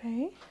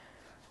 Okay.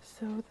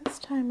 So this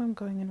time I'm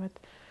going in with a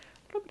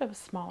little bit of a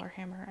smaller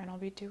hammer, and I'll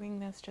be doing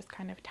this just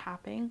kind of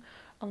tapping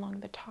along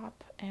the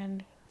top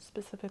and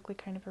specifically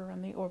kind of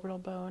around the orbital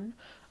bone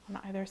on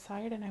either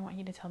side, and I want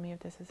you to tell me if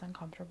this is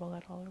uncomfortable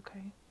at all,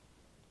 okay?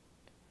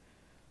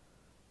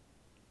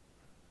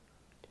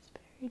 Just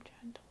very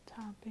gentle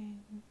tapping.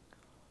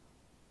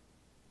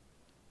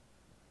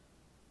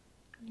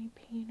 Any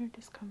pain or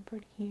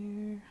discomfort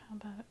here? How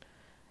about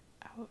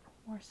out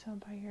more so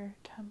by your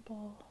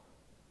temple?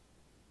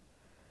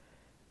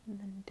 And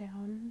then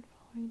down,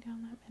 following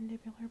down that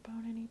mandibular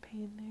bone. Any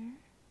pain there?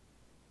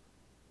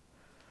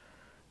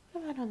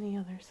 What about on the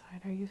other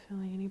side? Are you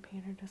feeling any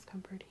pain or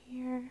discomfort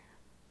here?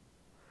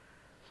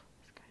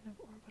 This kind of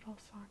orbital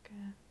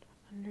socket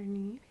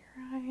underneath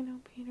your eye, no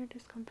pain or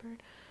discomfort.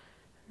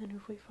 And then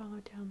if we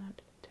follow down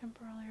that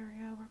temporal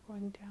area, we're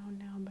going down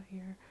now by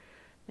your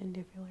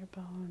mandibular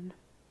bone.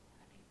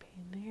 Any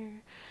pain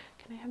there?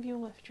 Can I have you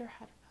lift your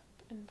head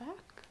up and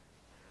back?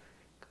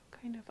 Go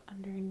kind of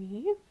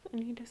underneath.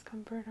 Any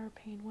discomfort or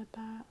pain with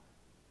that?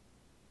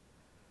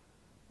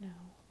 No?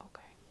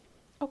 Okay.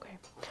 Okay.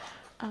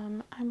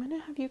 I'm going to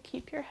have you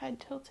keep your head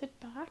tilted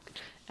back,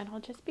 and I'll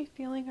just be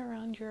feeling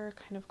around your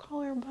kind of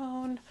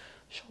collarbone,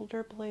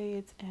 shoulder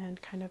blades, and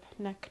kind of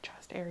neck,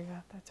 chest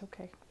area. That's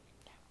okay.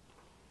 Yeah.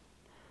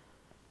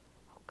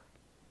 Okay.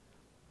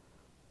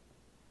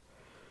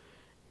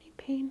 Any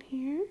pain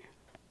here?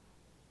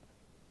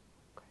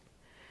 Okay.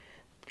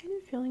 Kind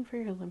of feeling for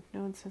your lymph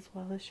nodes as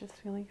well as just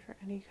feeling for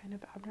any kind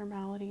of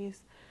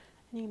abnormalities,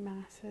 any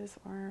masses,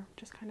 or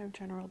just kind of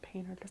general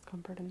pain or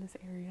discomfort in this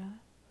area.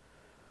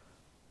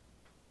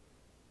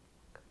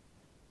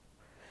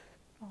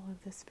 All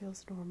of this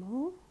feels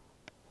normal.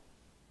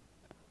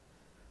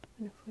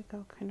 And if we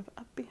go kind of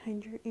up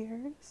behind your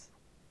ears,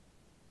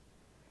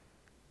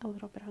 a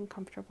little bit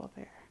uncomfortable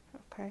there,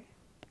 okay?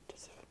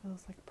 Just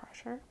feels like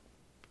pressure,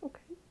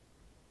 okay?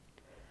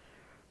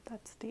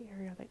 That's the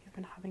area that you've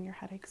been having your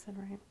headaches in,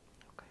 right?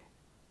 Okay.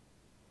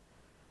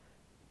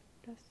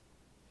 Just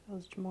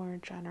feels more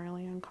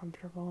generally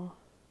uncomfortable.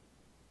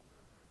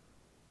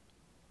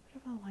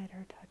 Bit of a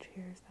lighter touch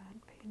here. Is that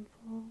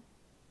painful?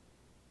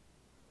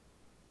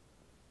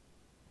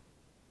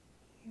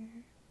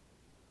 Here.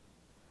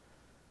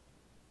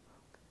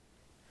 Okay.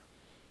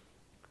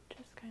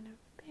 Just kind of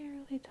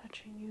barely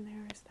touching you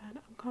there. Is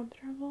that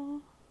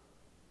uncomfortable?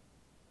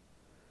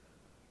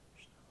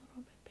 Just a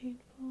little bit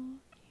painful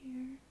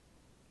here.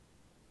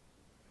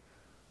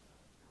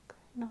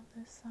 Okay, not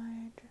this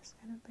side, just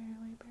kind of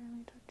barely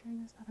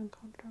touching. Is that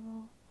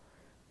uncomfortable?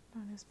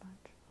 Not as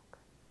much.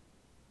 Okay.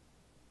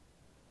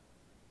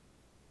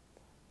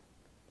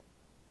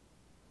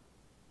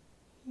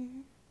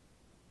 Here.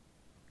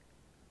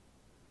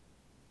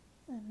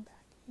 And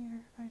back here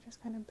if I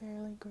just kind of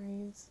barely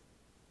graze?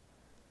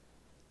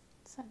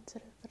 It's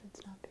sensitive, but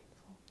it's not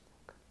painful.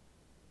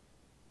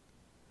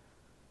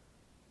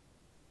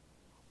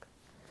 Okay.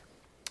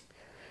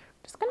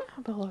 Just gonna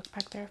have a look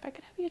back there. If I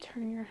could have you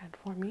turn your head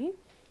for me.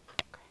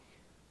 Okay.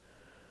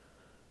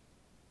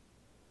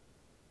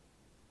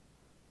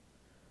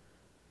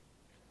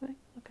 Just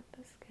look at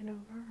the skin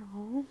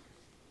overall.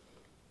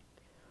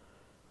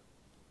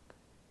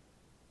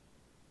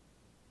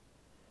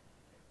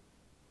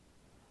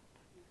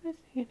 I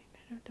see any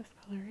kind of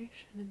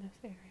discoloration in this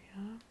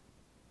area.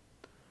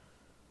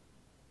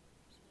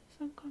 Is this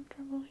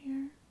uncomfortable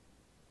here?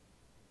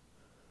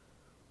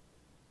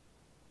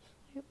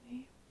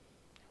 Slightly.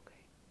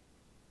 Okay.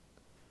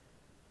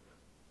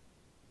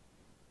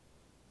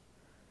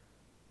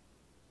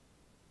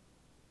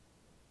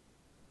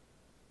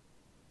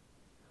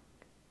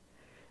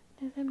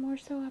 Is it more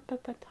so up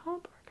at the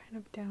top or kind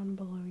of down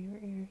below your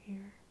ear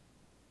here?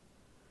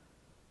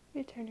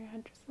 You turn your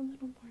head just a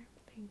little more.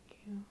 Thank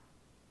you.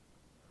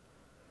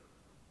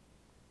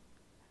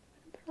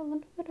 I'm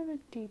going to put a little bit of a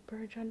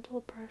deeper, gentle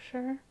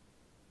pressure.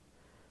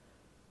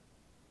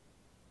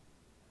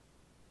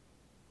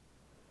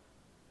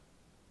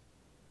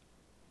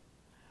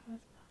 How is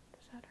that?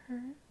 Does that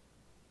hurt?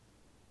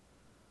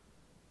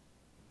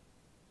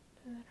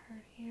 Does it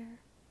hurt here?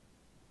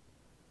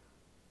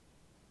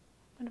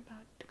 What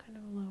about kind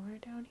of lower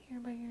down here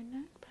by your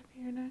neck, back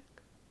of your neck?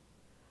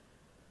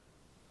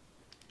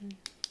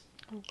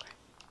 Okay.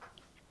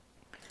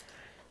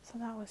 So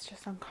that was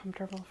just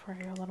uncomfortable for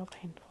you, a little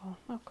painful.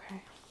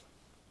 Okay.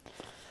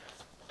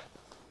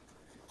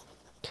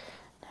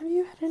 Have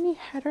you had any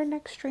head or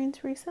neck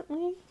strains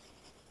recently?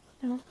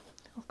 No?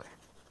 Okay.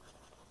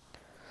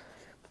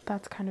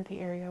 That's kind of the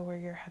area where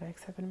your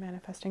headaches have been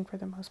manifesting for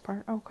the most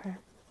part. Okay.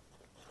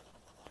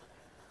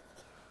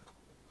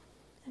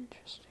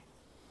 Interesting.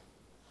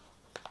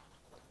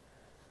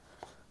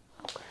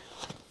 Okay.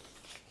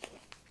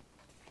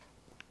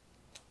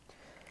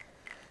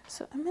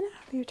 So I'm going to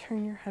have you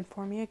turn your head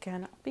for me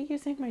again. I'll be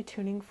using my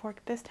tuning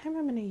fork. This time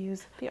I'm going to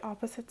use the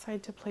opposite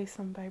side to place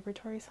some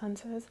vibratory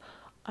senses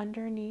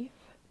underneath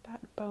that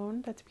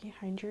bone that's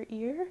behind your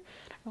ear.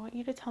 I want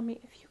you to tell me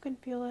if you can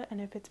feel it and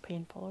if it's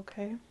painful,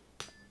 okay?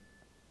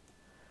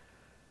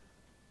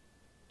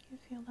 You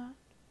feel that?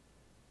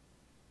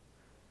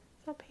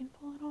 Is that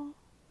painful at all?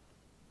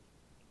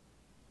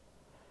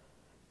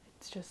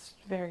 It's just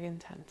very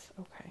intense.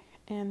 Okay.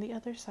 And the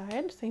other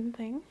side, same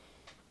thing.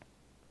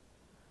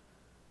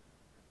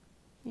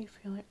 You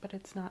feel it, but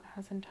it's not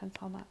as intense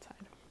on that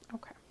side.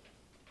 Okay.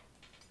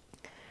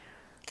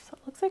 So it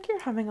looks like you're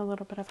having a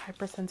little bit of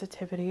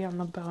hypersensitivity on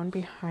the bone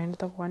behind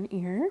the one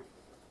ear.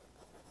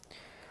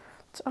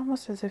 It's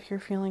almost as if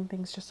you're feeling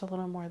things just a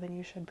little more than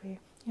you should be.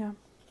 Yeah.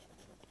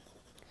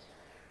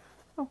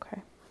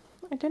 Okay.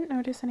 I didn't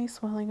notice any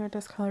swelling or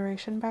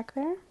discoloration back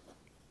there.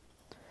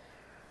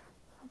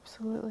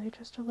 Absolutely,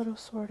 just a little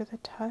sore to the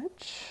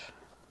touch.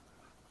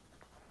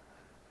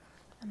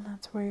 And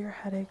that's where your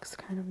headaches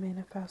kind of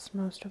manifest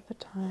most of the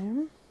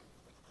time.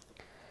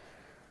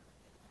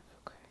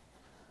 Okay.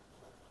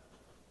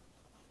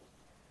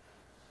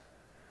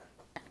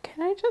 And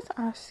can I just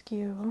ask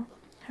you,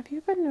 have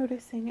you been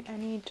noticing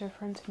any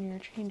difference in your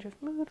change of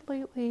mood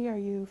lately? Are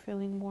you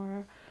feeling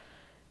more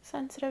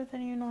sensitive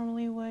than you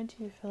normally would?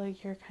 Do you feel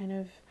like you're kind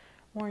of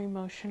more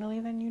emotionally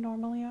than you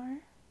normally are?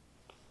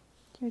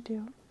 You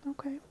do?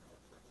 Okay.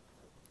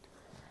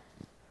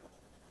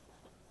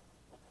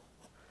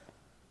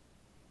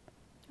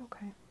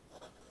 Okay.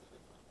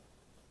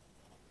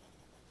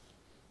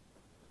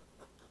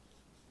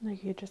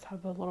 Like you just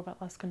have a little bit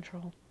less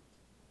control.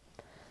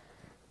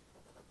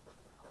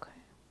 Okay.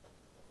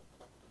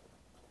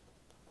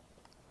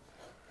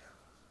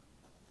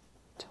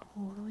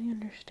 Totally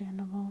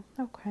understandable.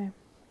 Okay.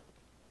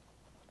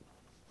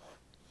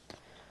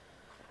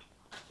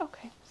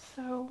 Okay,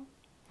 so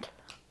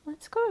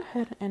let's go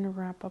ahead and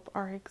wrap up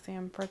our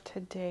exam for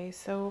today.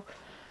 So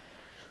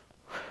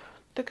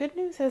the good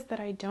news is that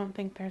I don't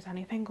think there's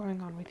anything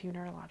going on with you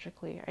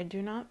neurologically. I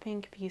do not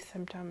think these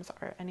symptoms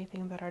are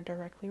anything that are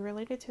directly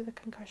related to the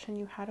concussion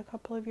you had a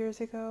couple of years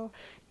ago.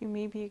 You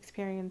may be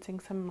experiencing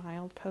some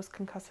mild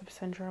post-concussive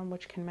syndrome,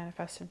 which can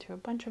manifest into a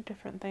bunch of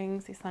different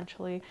things.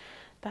 Essentially,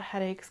 the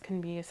headaches can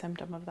be a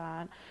symptom of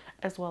that,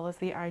 as well as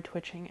the eye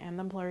twitching and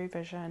the blurry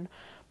vision.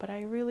 But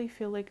I really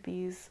feel like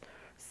these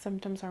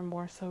symptoms are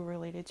more so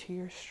related to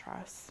your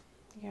stress.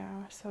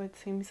 Yeah, so it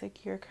seems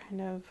like you're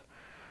kind of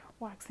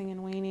waxing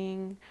and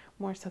waning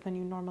more so than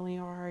you normally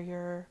are.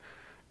 Your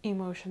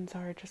emotions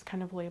are just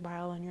kind of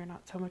labile and you're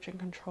not so much in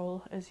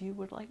control as you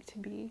would like to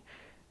be.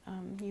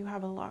 You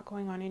have a lot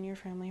going on in your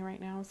family right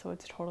now, so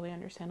it's totally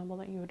understandable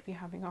that you would be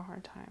having a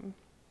hard time.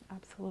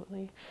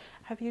 Absolutely.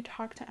 Have you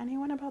talked to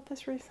anyone about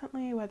this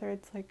recently, whether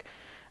it's like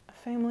a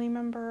family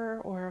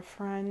member or a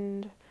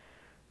friend,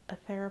 a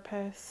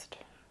therapist?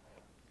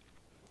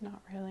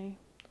 Not really.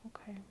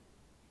 Okay.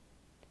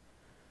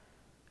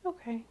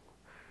 Okay.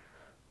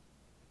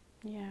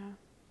 Yeah,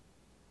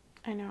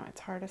 I know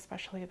it's hard,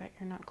 especially that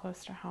you're not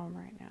close to home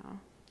right now.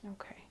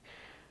 Okay,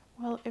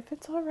 Well, if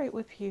it's all right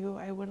with you,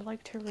 I would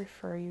like to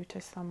refer you to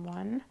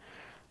someone.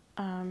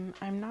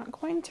 I'm not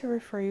going to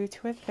refer you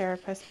to a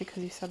therapist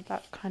because you said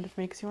that kind of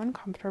makes you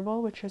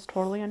uncomfortable, which is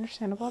totally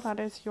understandable. That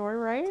is your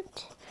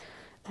right,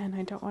 and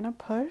I don't want to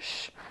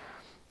push.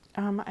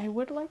 I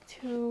would like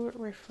to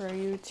refer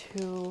you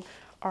to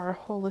our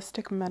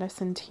holistic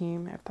medicine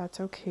team, if that's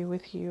okay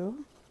with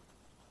you.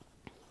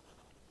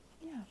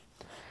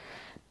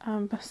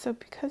 Yeah. So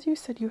because you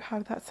said you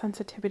have that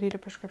sensitivity to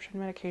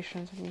prescription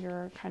medications and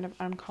you're kind of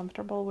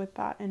uncomfortable with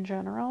that in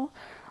general,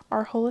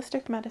 our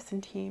holistic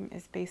medicine team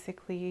is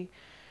basically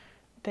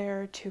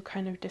there to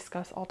kind of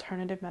discuss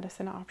alternative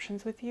medicine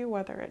options with you,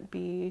 whether it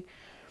be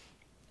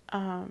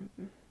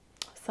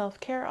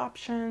self-care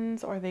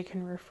options, or they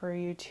can refer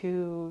you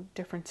to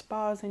different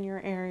spas in your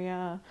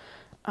area.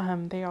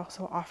 They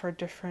also offer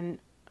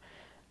different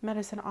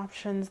medicine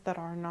options that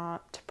are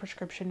not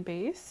prescription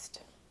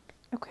based.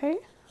 Okay,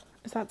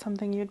 is that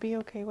something you'd be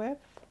okay with?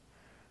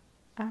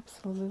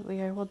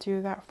 Absolutely, I will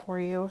do that for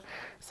you.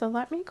 So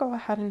let me go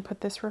ahead and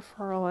put this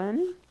referral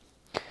in.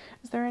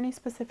 Is there any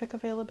specific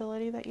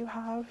availability that you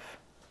have?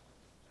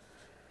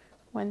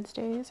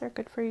 Wednesdays are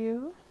good for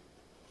you.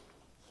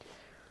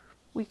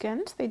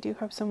 Weekends, they do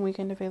have some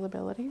weekend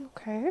availability,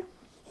 okay.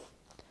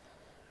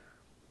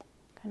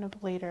 Kind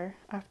of later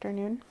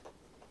afternoon.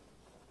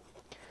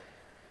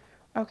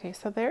 Okay,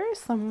 so there is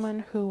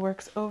someone who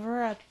works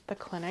over at the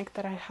clinic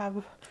that I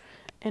have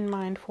in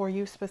mind for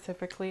you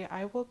specifically.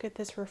 I will get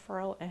this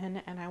referral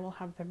in and I will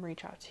have them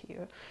reach out to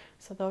you.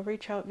 So they'll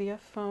reach out via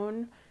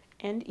phone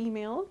and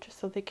email just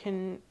so they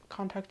can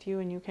contact you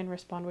and you can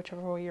respond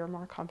whichever way you're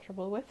more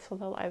comfortable with. So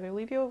they'll either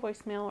leave you a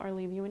voicemail or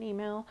leave you an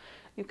email.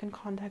 You can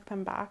contact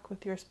them back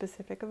with your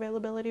specific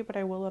availability, but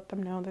I will let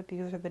them know that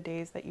these are the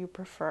days that you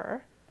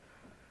prefer.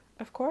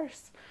 Of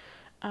course.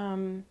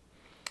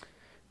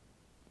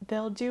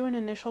 They'll do an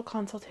initial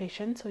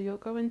consultation, so you'll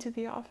go into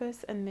the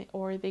office and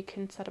or they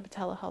can set up a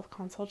telehealth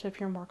consult if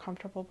you're more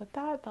comfortable with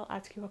that. They'll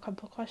ask you a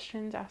couple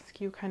questions,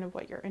 ask you kind of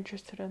what you're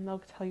interested in.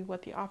 They'll tell you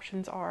what the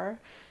options are,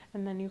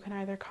 and then you can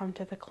either come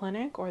to the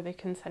clinic or they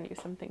can send you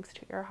some things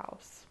to your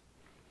house.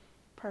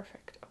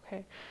 Perfect.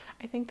 Okay.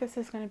 I think this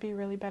is going to be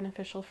really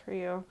beneficial for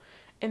you.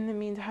 In the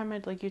meantime,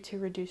 I'd like you to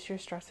reduce your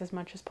stress as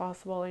much as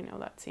possible. I know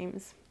that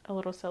seems a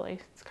little silly.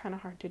 It's kind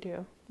of hard to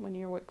do when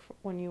you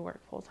work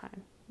full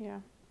time. Yeah.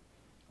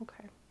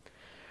 Okay.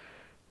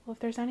 Well, if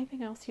there's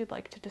anything else you'd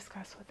like to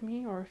discuss with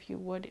me, or if you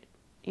would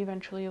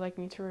eventually like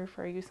me to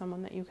refer you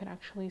someone that you can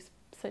actually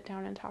sit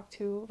down and talk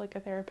to, like a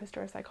therapist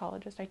or a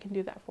psychologist, I can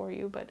do that for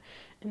you. But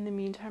in the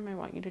meantime, I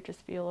want you to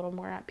just be a little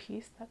more at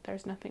peace that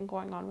there's nothing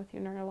going on with you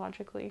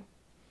neurologically.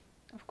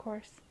 Of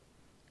course.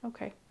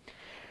 Okay.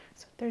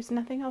 So if there's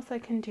nothing else I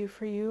can do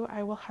for you,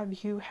 I will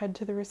have you head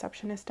to the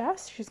receptionist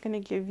desk. She's going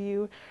to give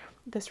you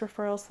this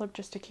referral slip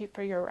just to keep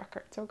for your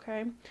records,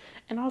 okay?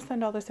 And I'll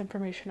send all this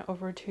information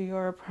over to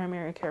your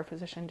primary care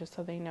physician just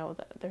so they know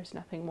that there's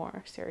nothing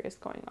more serious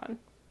going on.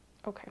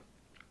 Okay.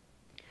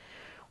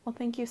 Well,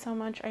 thank you so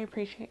much. I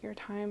appreciate your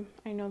time.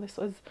 I know this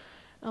was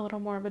a little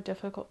more of a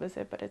difficult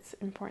visit, but it's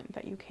important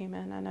that you came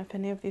in. And if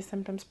any of these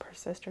symptoms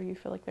persist or you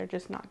feel like they're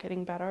just not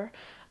getting better,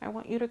 I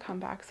want you to come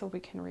back so we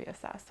can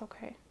reassess,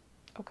 okay?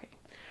 Okay.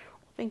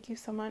 Well, thank you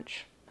so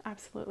much.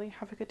 Absolutely.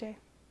 Have a good day.